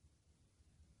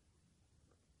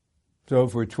 So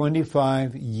for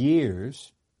 25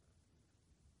 years,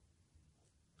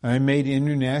 I made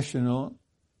international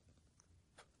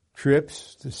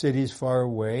trips to cities far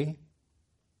away,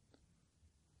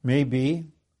 maybe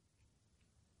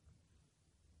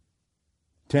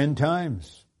 10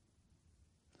 times,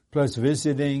 plus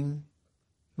visiting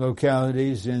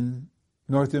localities in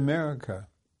North America.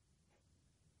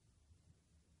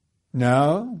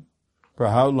 Now, for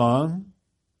how long,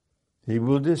 he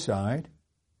will decide.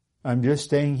 I'm just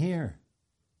staying here.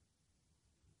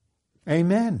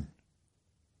 Amen.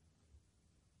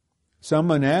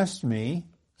 Someone asked me,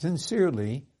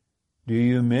 sincerely, do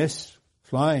you miss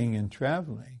flying and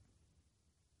traveling?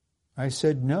 I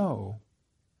said no.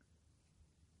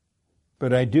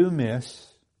 But I do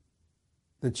miss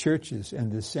the churches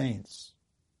and the saints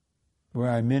where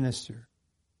I minister.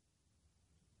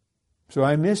 So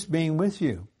I miss being with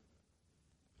you.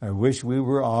 I wish we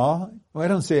were all, well, I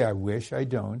don't say I wish, I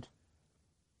don't.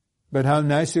 But how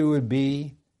nice it would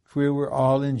be if we were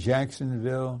all in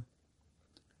Jacksonville.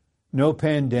 No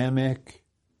pandemic,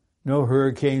 no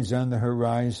hurricanes on the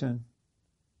horizon.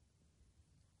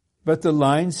 But the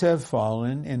lines have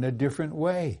fallen in a different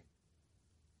way.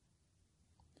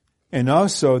 And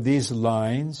also these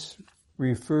lines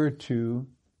refer to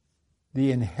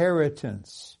the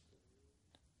inheritance.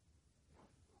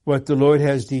 What the Lord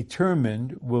has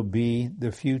determined will be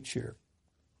the future.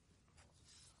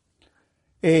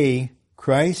 A,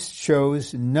 Christ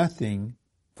chose nothing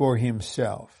for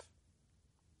himself.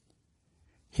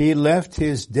 He left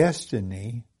his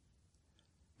destiny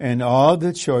and all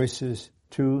the choices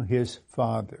to his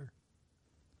Father.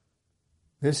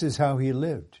 This is how he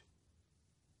lived.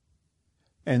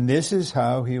 And this is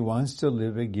how he wants to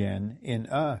live again in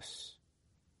us.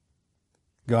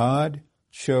 God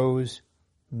chose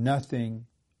nothing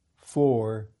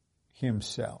for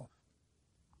himself.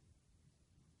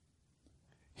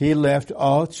 He left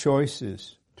all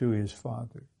choices to his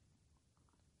Father.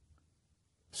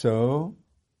 So,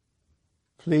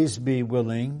 please be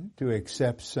willing to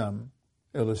accept some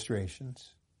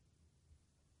illustrations.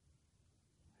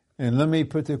 And let me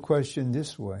put the question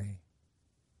this way.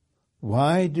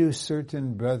 Why do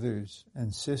certain brothers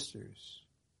and sisters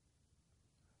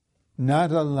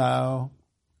not allow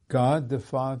God the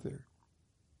Father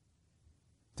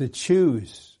to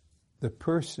choose the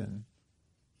person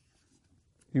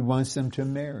he wants them to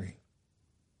marry?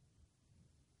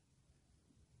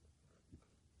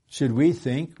 Should we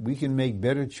think we can make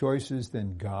better choices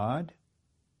than God?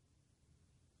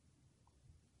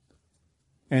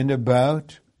 And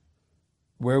about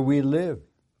where we live.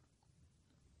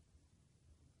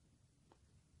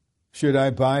 Should I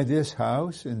buy this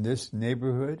house in this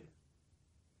neighborhood?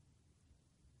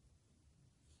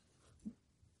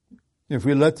 If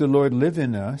we let the Lord live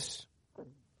in us,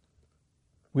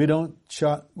 we don't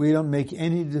make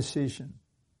any decision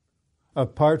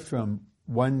apart from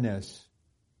oneness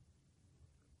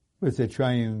with the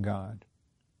triune God.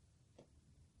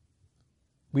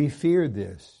 We fear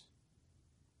this.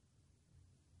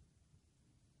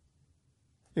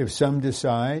 If some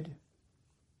decide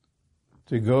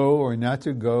to go or not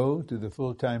to go to the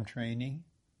full-time training,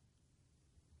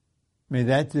 may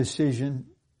that decision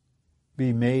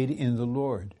be made in the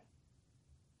Lord.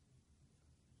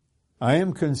 I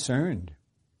am concerned,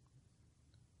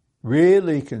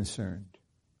 really concerned,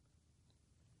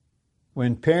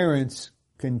 when parents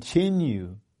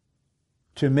continue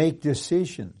to make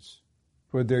decisions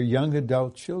for their young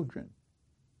adult children.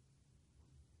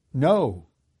 No,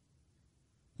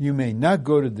 you may not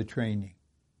go to the training.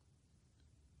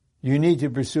 You need to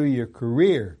pursue your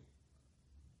career.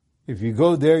 If you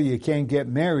go there, you can't get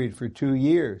married for 2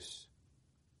 years.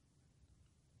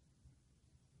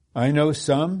 I know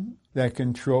some that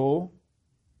control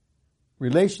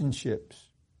relationships.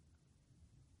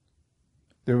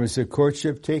 There was a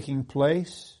courtship taking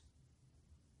place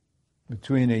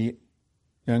between a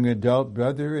young adult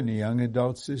brother and a young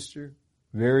adult sister.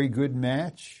 Very good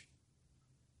match.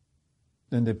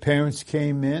 Then the parents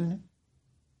came in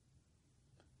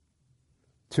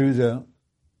to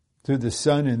the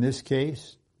son in this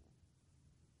case,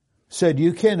 said,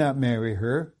 "You cannot marry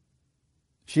her.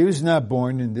 She was not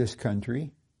born in this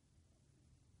country.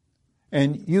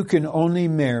 And you can only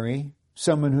marry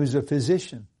someone who's a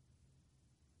physician."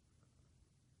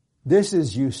 This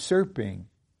is usurping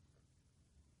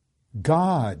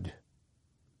God.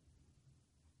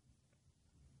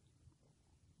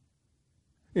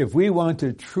 If we want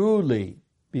to truly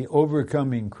be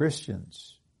overcoming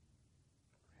Christians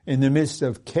in the midst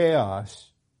of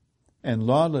chaos and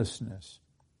lawlessness,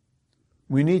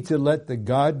 we need to let the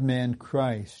God-man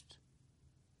Christ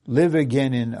live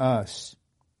again in us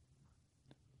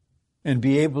and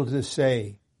be able to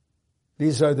say,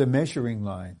 these are the measuring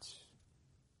lines.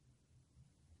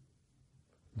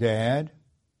 Dad,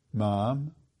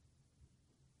 Mom,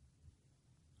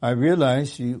 I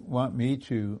realize you want me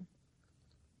to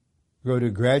go to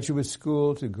graduate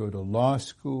school, to go to law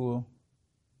school,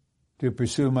 to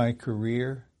pursue my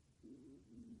career.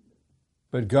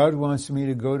 But God wants me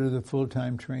to go to the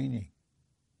full-time training.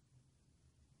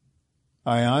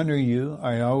 I honor you.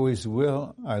 I always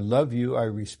will. I love you. I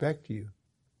respect you.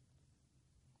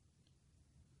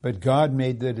 But God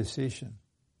made the decision.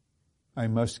 I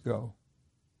must go.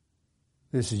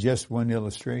 This is just one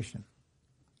illustration.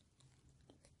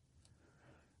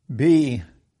 B,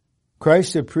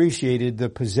 Christ appreciated the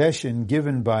possession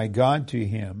given by God to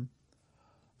him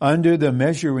under the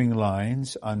measuring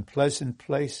lines on pleasant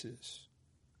places,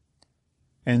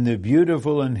 and the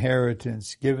beautiful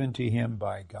inheritance given to him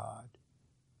by God.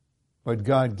 What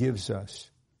God gives us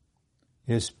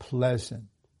is pleasant.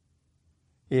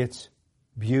 It's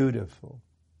beautiful.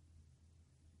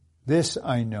 This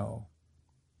I know.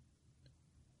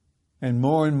 And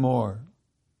more,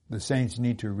 the saints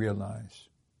need to realize.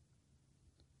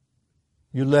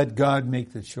 You let God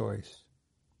make the choice.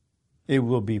 It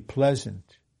will be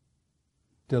pleasant,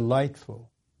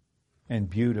 delightful, and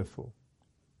beautiful.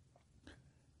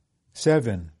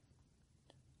 7,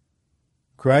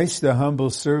 Christ, the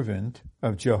humble servant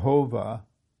of Jehovah,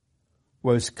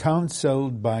 was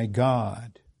counseled by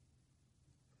God,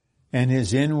 and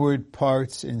his inward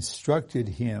parts instructed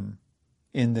him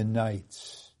in the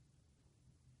nights.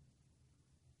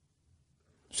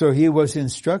 So he was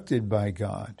instructed by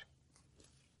God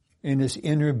in his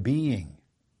inner being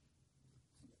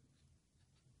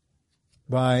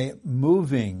by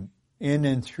moving in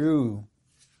and through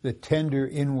the tender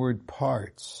inward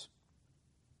parts.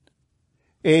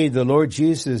 The Lord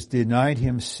Jesus denied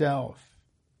himself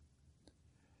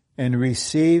and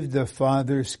received the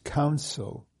Father's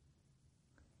counsel,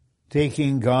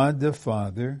 taking God the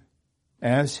Father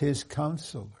as his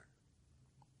counselor.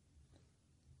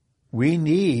 We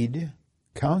need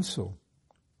counsel.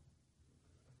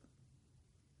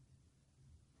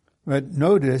 But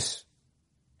notice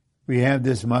we have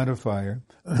this modifier,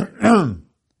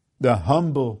 the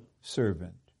humble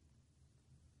servant.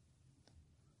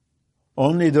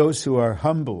 Only those who are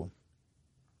humble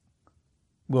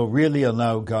will really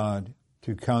allow God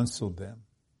to counsel them.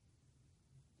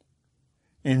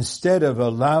 Instead of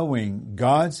allowing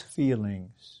God's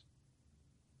feelings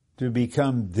to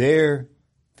become their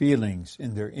feelings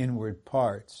in their inward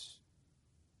parts,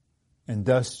 and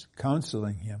thus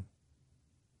counseling him,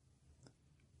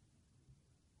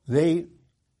 they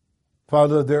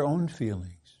follow their own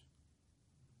feelings.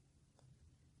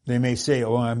 They may say,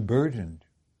 "Oh, I'm burdened."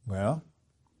 Well,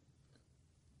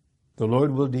 the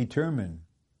Lord will determine,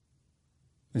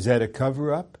 is that a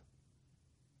cover-up?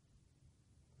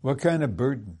 What kind of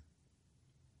burden?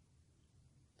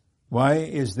 Why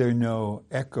is there no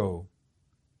echo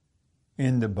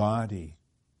in the body?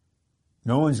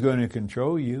 No one's going to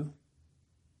control you.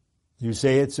 You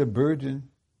say it's a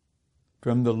burden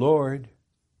from the Lord.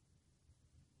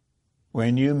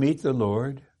 When you meet the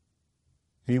Lord,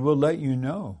 he will let you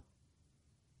know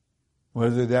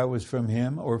whether that was from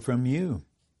him or from you.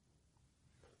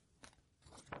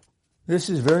 This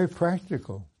is very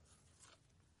practical.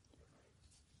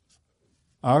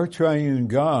 Our triune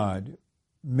God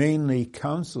mainly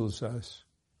counsels us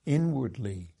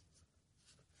inwardly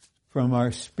from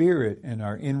our spirit and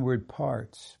our inward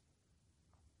parts.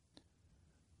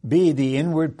 B, the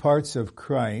inward parts of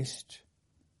Christ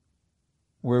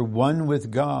were one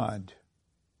with God.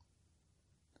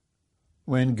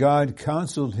 When God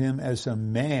counseled him as a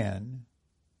man,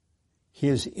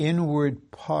 his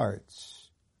inward parts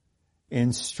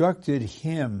instructed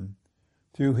him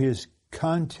through his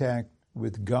contact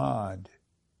with God.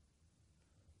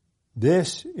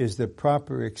 This is the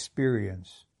proper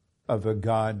experience of a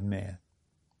God-man.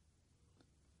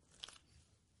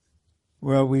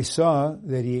 Well, we saw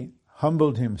that he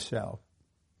humbled himself.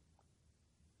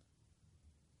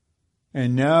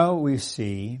 And now we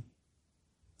see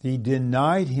he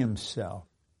denied himself.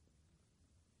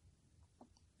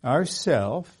 Our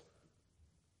self,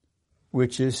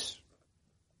 which is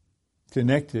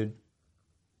connected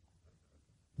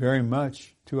very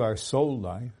much to our soul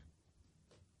life,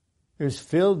 is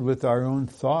filled with our own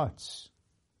thoughts,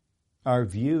 our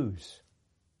views,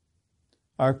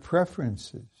 our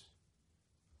preferences,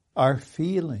 our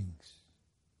feelings.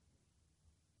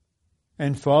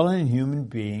 And fallen human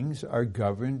beings are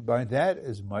governed by that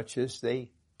as much as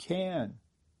they can.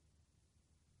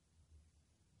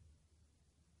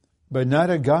 But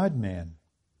not a God-man.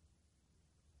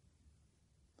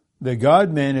 The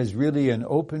God-man is really an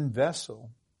open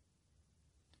vessel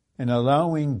and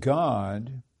allowing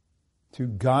God to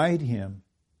guide him,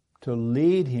 to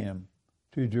lead him,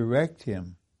 to direct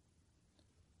him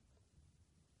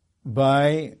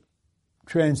by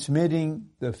transmitting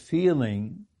the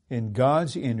feeling in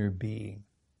God's inner being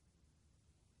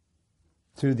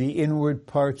to the inward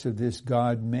parts of this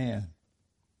God-man.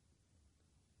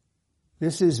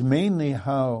 This is mainly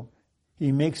how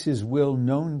he makes his will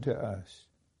known to us.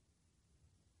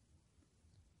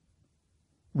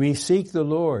 We seek the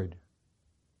Lord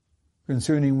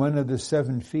concerning one of the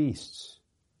 7 feasts.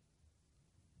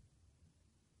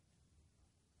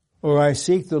 Or I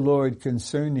seek the Lord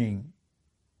concerning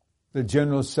the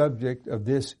general subject of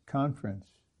this conference.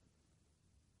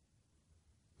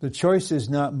 The choice is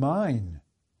not mine.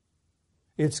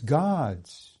 It's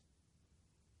God's.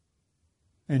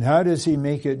 And how does he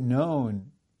make it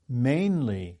known?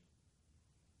 Mainly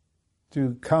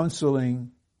through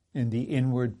counseling in the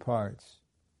inward parts,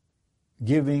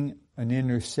 giving an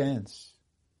inner sense.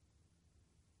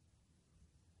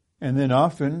 And then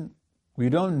often we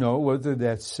don't know whether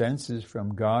that sense is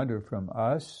from God or from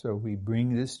us, so we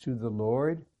bring this to the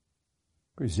Lord,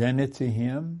 present it to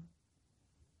him,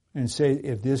 and say,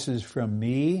 if this is from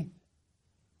me,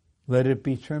 let it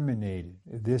be terminated.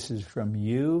 If this is from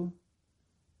you,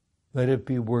 let it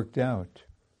be worked out.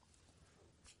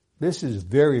 This is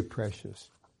very precious.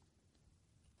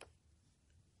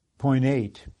 Point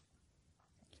 8.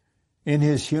 In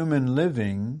his human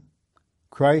living,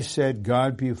 Christ set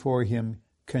God before him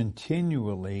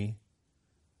continually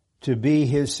to be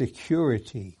his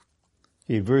security.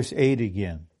 Okay, verse 8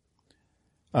 again.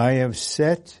 I have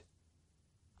set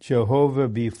Jehovah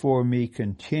before me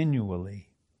continually.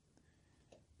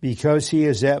 Because he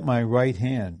is at my right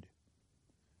hand,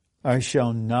 I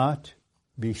shall not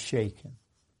be shaken.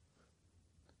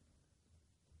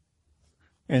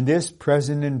 In this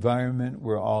present environment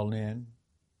we're all in,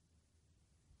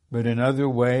 but in other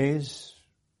ways,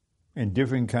 in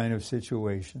different kind of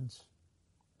situations,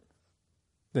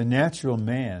 the natural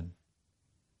man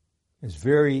is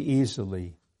very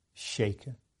easily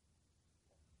shaken.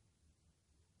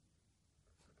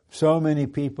 So many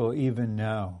people, even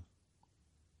now,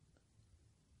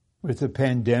 with the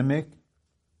pandemic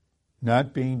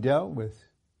not being dealt with,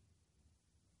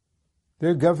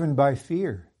 they're governed by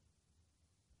fear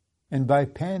and by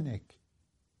panic.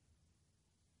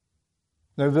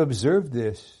 I've observed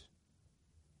this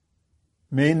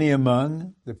mainly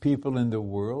among the people in the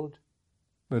world,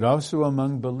 but also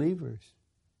among believers.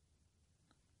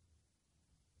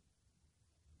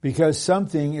 Because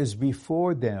something is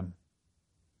before them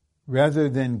rather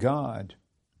than God.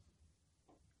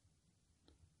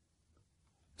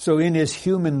 So in his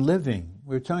human living,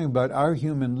 we're talking about our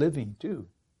human living too.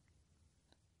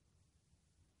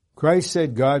 Christ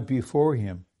set God before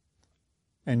him,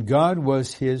 and God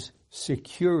was his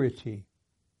security.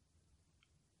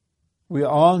 We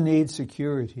all need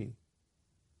security.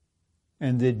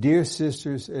 And the dear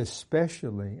sisters,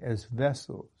 especially as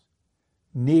vessels,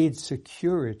 need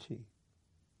security.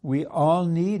 We all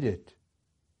need it.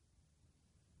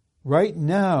 Right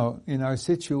now, in our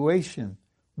situation,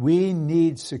 we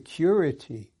need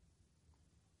security.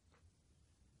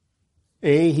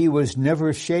 He was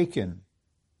never shaken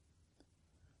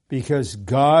because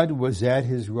God was at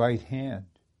his right hand.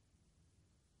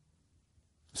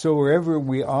 So wherever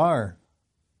we are,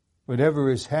 whatever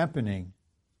is happening,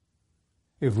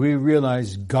 if we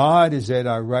realize God is at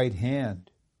our right hand,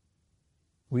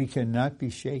 we cannot be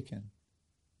shaken.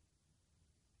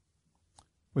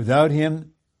 Without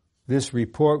him, this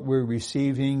report we're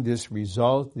receiving, this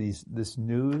result, this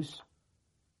news,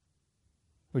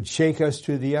 would shake us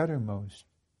to the uttermost.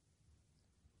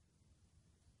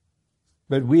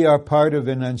 But we are part of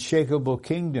an unshakable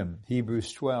kingdom,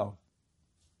 Hebrews 12.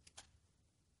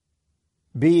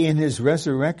 B, in his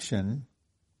resurrection,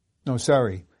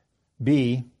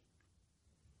 B,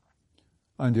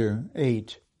 under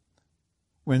 8,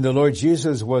 when the Lord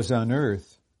Jesus was on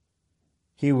earth,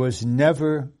 he was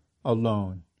never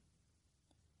alone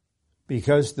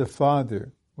because the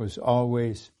Father was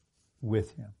always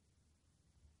with him.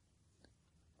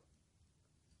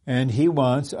 And he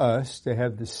wants us to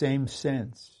have the same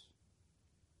sense,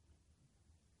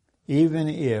 even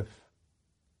if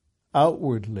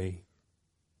outwardly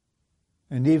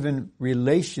and even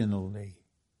relationally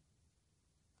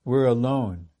we're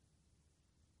alone.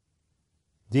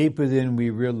 Deeper than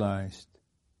we realized,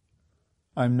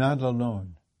 I'm not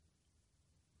alone.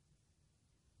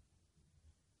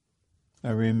 I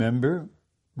remember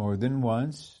more than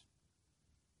once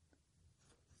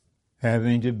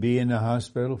having to be in the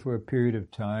hospital for a period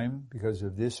of time because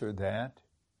of this or that.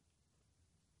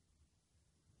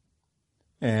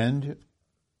 And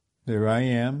there I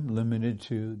am, limited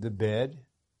to the bed.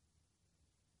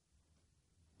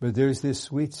 But there's this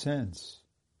sweet sense.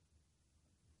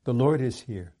 The Lord is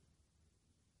here.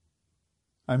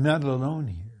 I'm not alone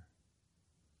here.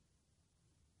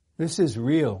 This is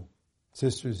real,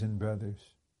 sisters and brothers.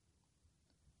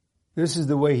 This is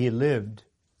the way he lived.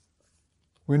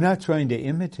 We're not trying to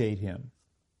imitate him.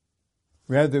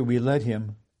 Rather, we let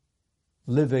him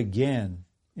live again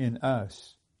in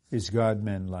us, his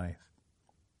God-man life.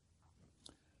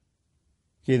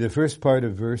 Okay, the first part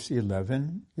of verse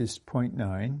 11 is point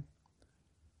 9.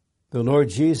 The Lord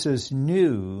Jesus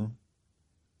knew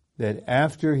that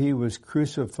after he was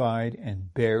crucified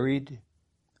and buried,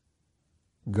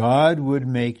 God would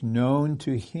make known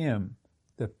to him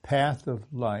the path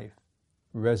of life,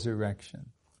 resurrection.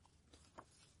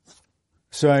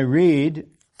 So I read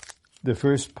the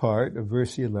first part of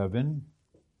verse 11.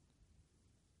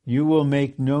 You will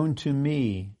make known to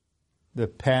me the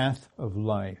path of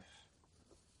life.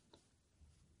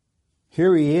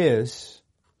 Here he is,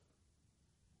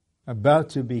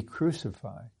 about to be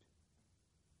crucified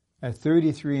at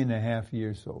 33 and a half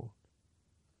years old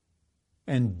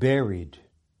and buried.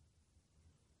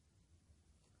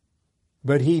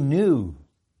 But he knew,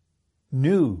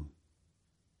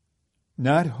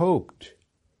 not hoped,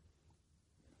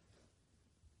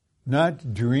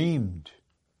 not dreamed.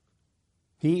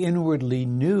 He inwardly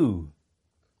knew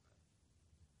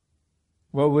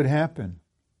what would happen.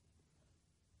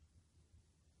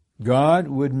 God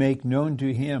would make known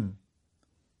to him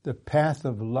the path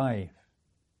of life.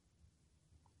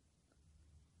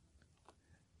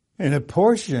 And a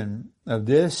portion of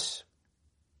this,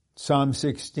 Psalm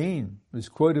 16, was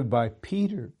quoted by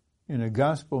Peter in a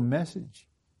gospel message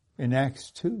in Acts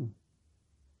 2.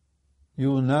 You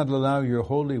will not allow your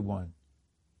Holy One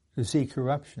to see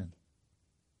corruption.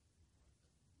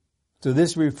 So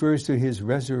this refers to his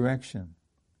resurrection.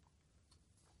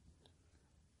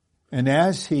 And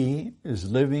as he is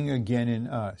living again in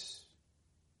us,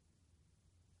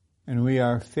 and we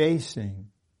are facing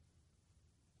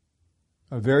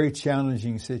a very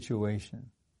challenging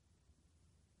situation,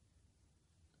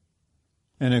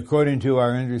 and according to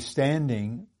our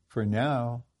understanding for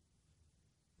now,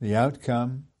 the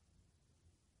outcome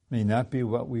may not be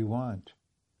what we want.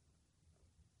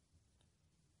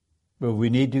 But we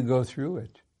need to go through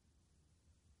it.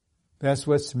 That's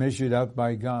what's measured out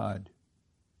by God.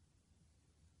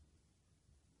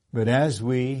 But as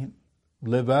we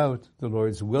live out the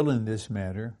Lord's will in this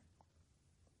matter,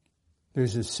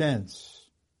 there's a sense,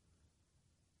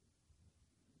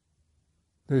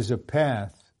 there's a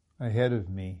path ahead of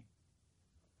me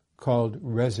called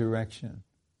resurrection.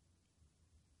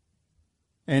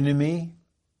 Enemy,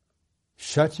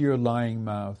 shut your lying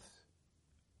mouth.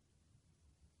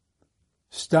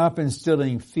 Stop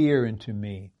instilling fear into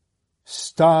me.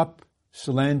 Stop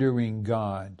slandering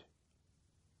God.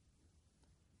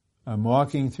 I'm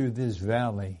walking through this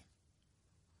valley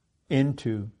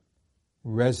into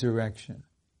resurrection.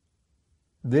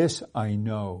 This I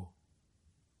know.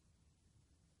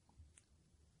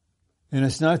 And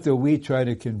it's not that we try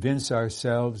to convince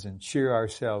ourselves and cheer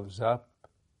ourselves up.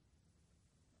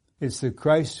 It's the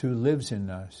Christ who lives in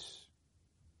us,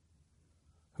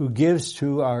 who gives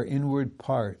to our inward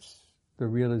parts the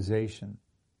realization.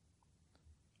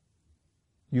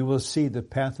 You will see the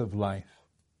path of life,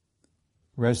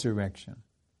 resurrection.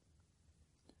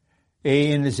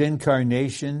 In his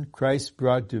incarnation, Christ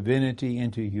brought divinity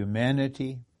into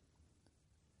humanity.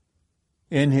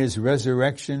 In his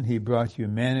resurrection, he brought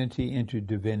humanity into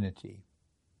divinity.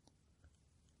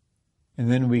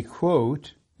 And then we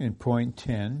quote in point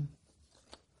 10,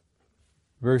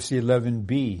 verse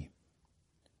 11b,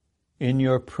 In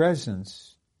your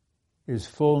presence is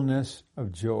fullness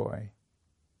of joy.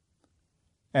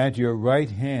 At your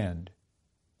right hand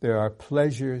there are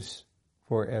pleasures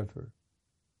forever.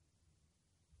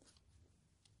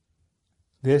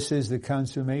 This is the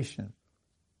consummation,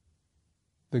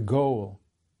 the goal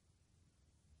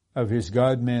of his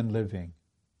God-man living.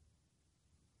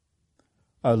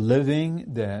 A living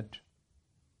that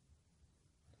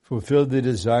fulfilled the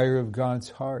desire of God's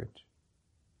heart,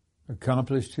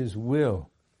 accomplished his will.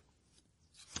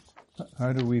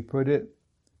 How do we put it?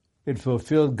 It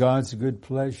fulfilled God's good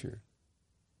pleasure,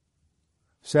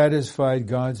 satisfied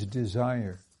God's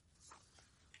desire.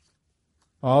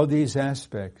 All these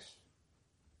aspects,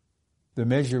 the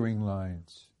measuring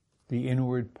lines, the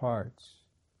inward parts,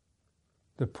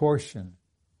 the portion,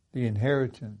 the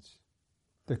inheritance,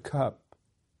 the cup,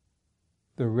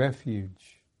 the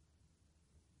refuge,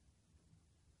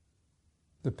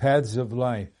 the paths of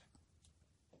life.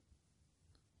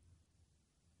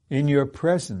 In your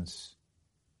presence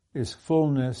is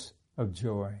fullness of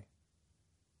joy.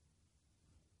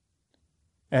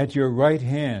 At your right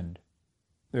hand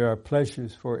there are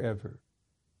pleasures forever.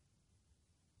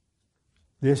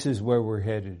 This is where we're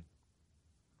headed.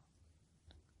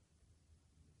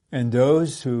 And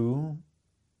those who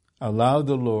allow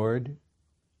the Lord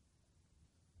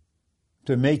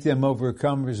to make them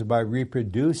overcomers by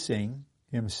reproducing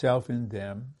himself in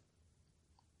them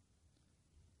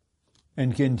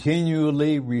and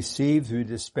continually receive through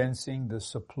dispensing the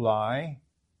supply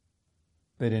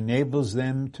that enables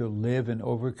them to live an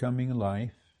overcoming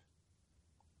life,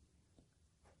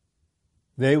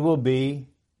 they will be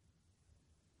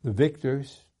the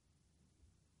victors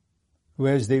who,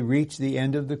 as they reach the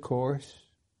end of the course,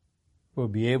 will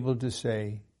be able to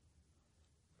say,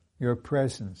 your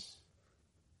presence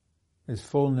is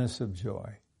fullness of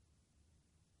joy.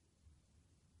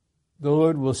 The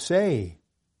Lord will say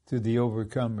to the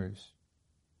overcomers,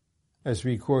 as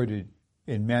recorded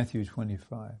in Matthew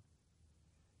 25,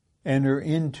 enter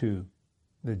into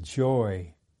the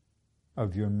joy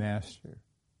of your master.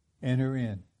 Enter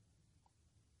in.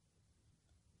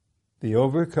 The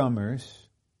overcomers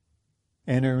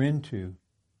enter into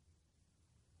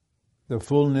the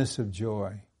fullness of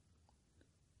joy.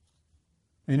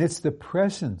 And it's the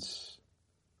presence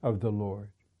of the Lord.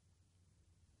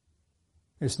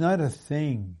 It's not a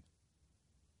thing.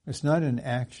 It's not an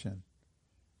action.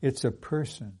 It's a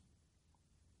person.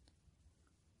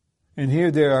 And here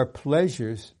there are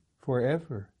pleasures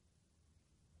forever.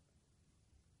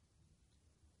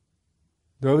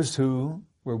 Those who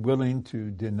were willing to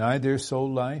deny their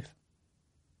soul life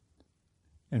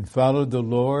and follow the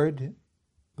Lord,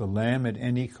 the Lamb, at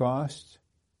any cost,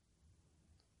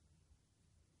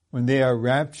 when they are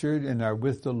raptured and are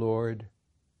with the Lord,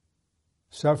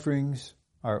 sufferings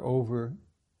are over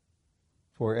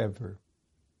forever.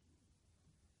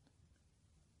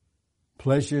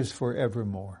 Pleasures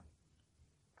forevermore.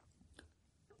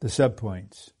 The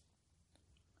subpoints.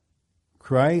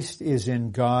 Christ is in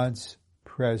God's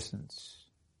presence,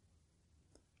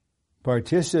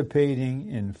 participating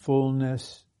in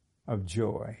fullness of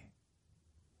joy.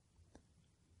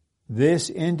 This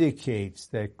indicates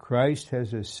that Christ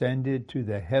has ascended to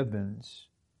the heavens,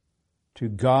 to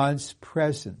God's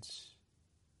presence,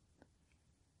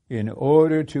 in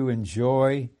order to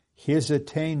enjoy his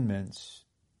attainments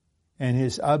and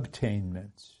his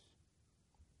obtainments.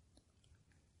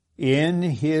 In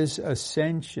his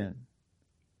ascension,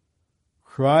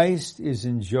 Christ is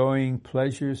enjoying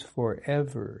pleasures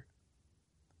forever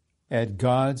at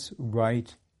God's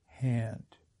right hand.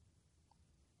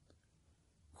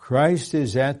 Christ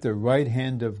is at the right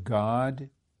hand of God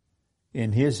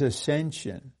in his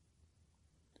ascension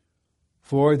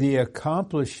for the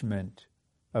accomplishment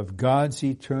of God's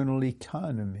eternal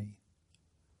economy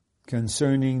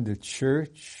concerning the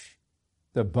church,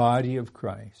 the body of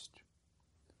Christ.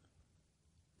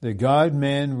 The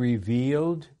God-man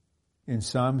revealed in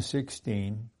Psalm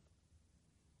 16,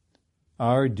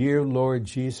 our dear Lord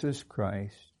Jesus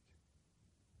Christ,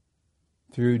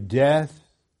 through death,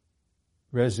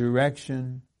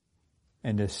 resurrection,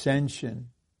 and ascension,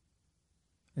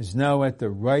 is now at the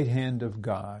right hand of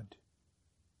God,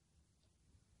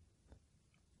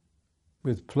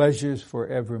 with pleasures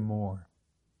forevermore.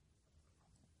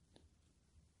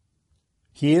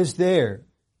 He is there,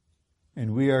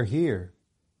 and we are here.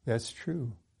 That's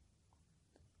true.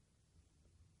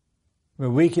 But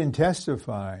we can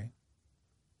testify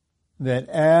that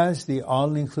as the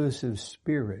all-inclusive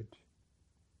Spirit,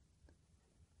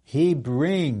 he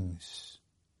brings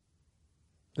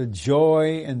the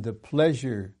joy and the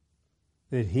pleasure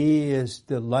that he is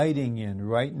delighting in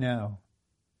right now.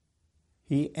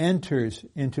 He enters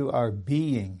into our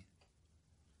being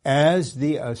as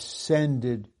the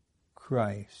ascended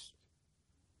Christ.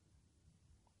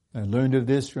 I learned of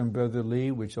this from Brother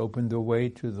Lee, which opened the way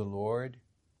to the Lord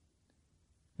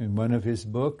in one of his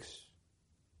books.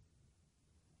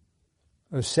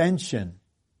 Ascension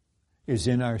is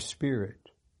in our spirit.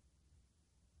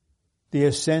 The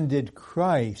ascended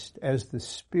Christ as the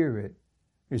Spirit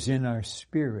is in our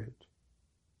spirit.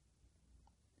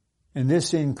 And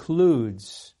this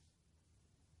includes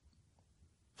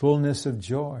fullness of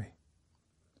joy,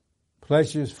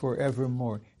 pleasures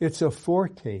forevermore. It's a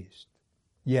foretaste,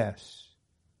 yes.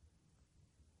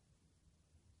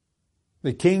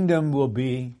 The kingdom will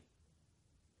be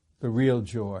the real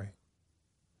joy.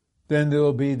 Then there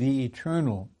will be the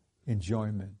eternal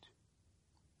enjoyment.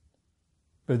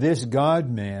 But this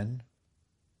God-man,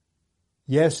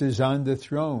 yes, is on the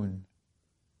throne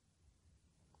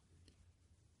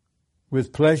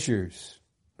with pleasures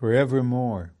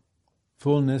forevermore,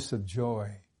 fullness of joy.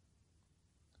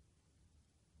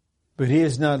 But he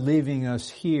is not leaving us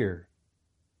here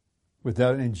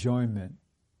without enjoyment,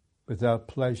 without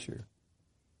pleasure.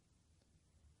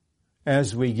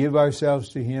 As we give ourselves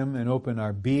to him and open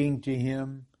our being to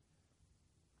him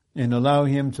and allow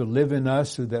him to live in us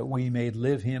so that we may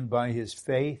live him by his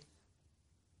faith,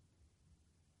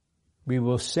 we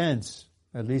will sense,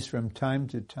 at least from time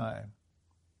to time,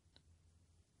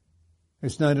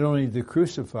 it's not only the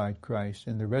crucified Christ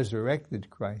and the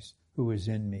resurrected Christ who is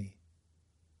in me.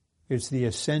 It's the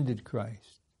ascended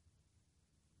Christ.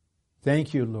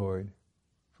 Thank you, Lord,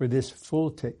 for this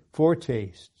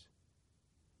foretaste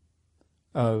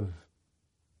of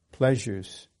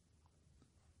pleasures,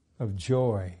 of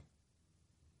joy.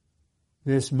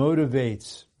 This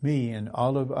motivates me and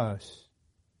all of us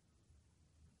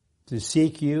to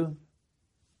seek you,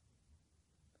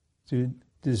 to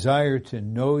desire to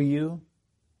know you,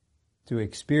 to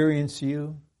experience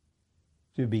you,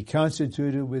 to be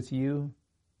constituted with you,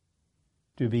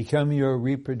 to become your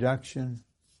reproduction.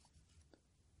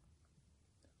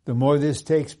 The more this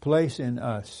takes place in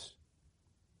us,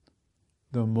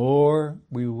 the more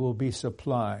we will be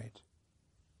supplied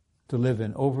to live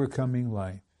an overcoming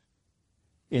life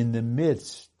in the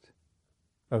midst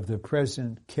of the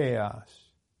present chaos,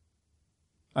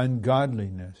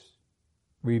 ungodliness,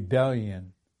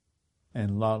 rebellion,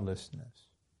 and lawlessness.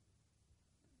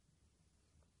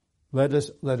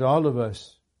 Let all of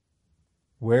us,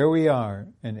 where we are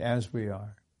and as we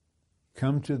are,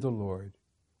 come to the Lord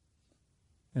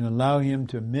and allow him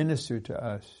to minister to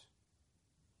us,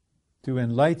 to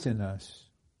enlighten us,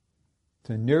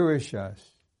 to nourish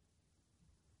us,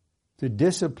 to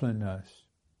discipline us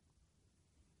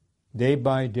day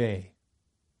by day,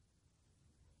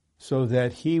 so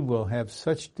that he will have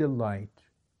such delight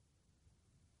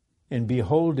in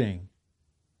beholding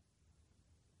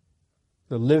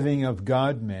the living of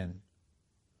God-men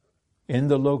in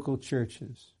the local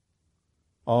churches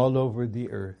all over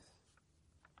the earth.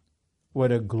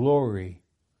 What a glory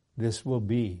this will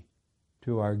be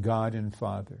to our God and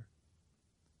Father.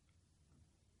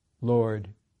 Lord,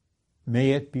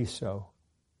 may it be so.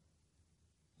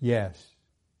 Yes.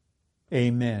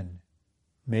 Amen.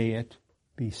 May it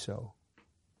be so.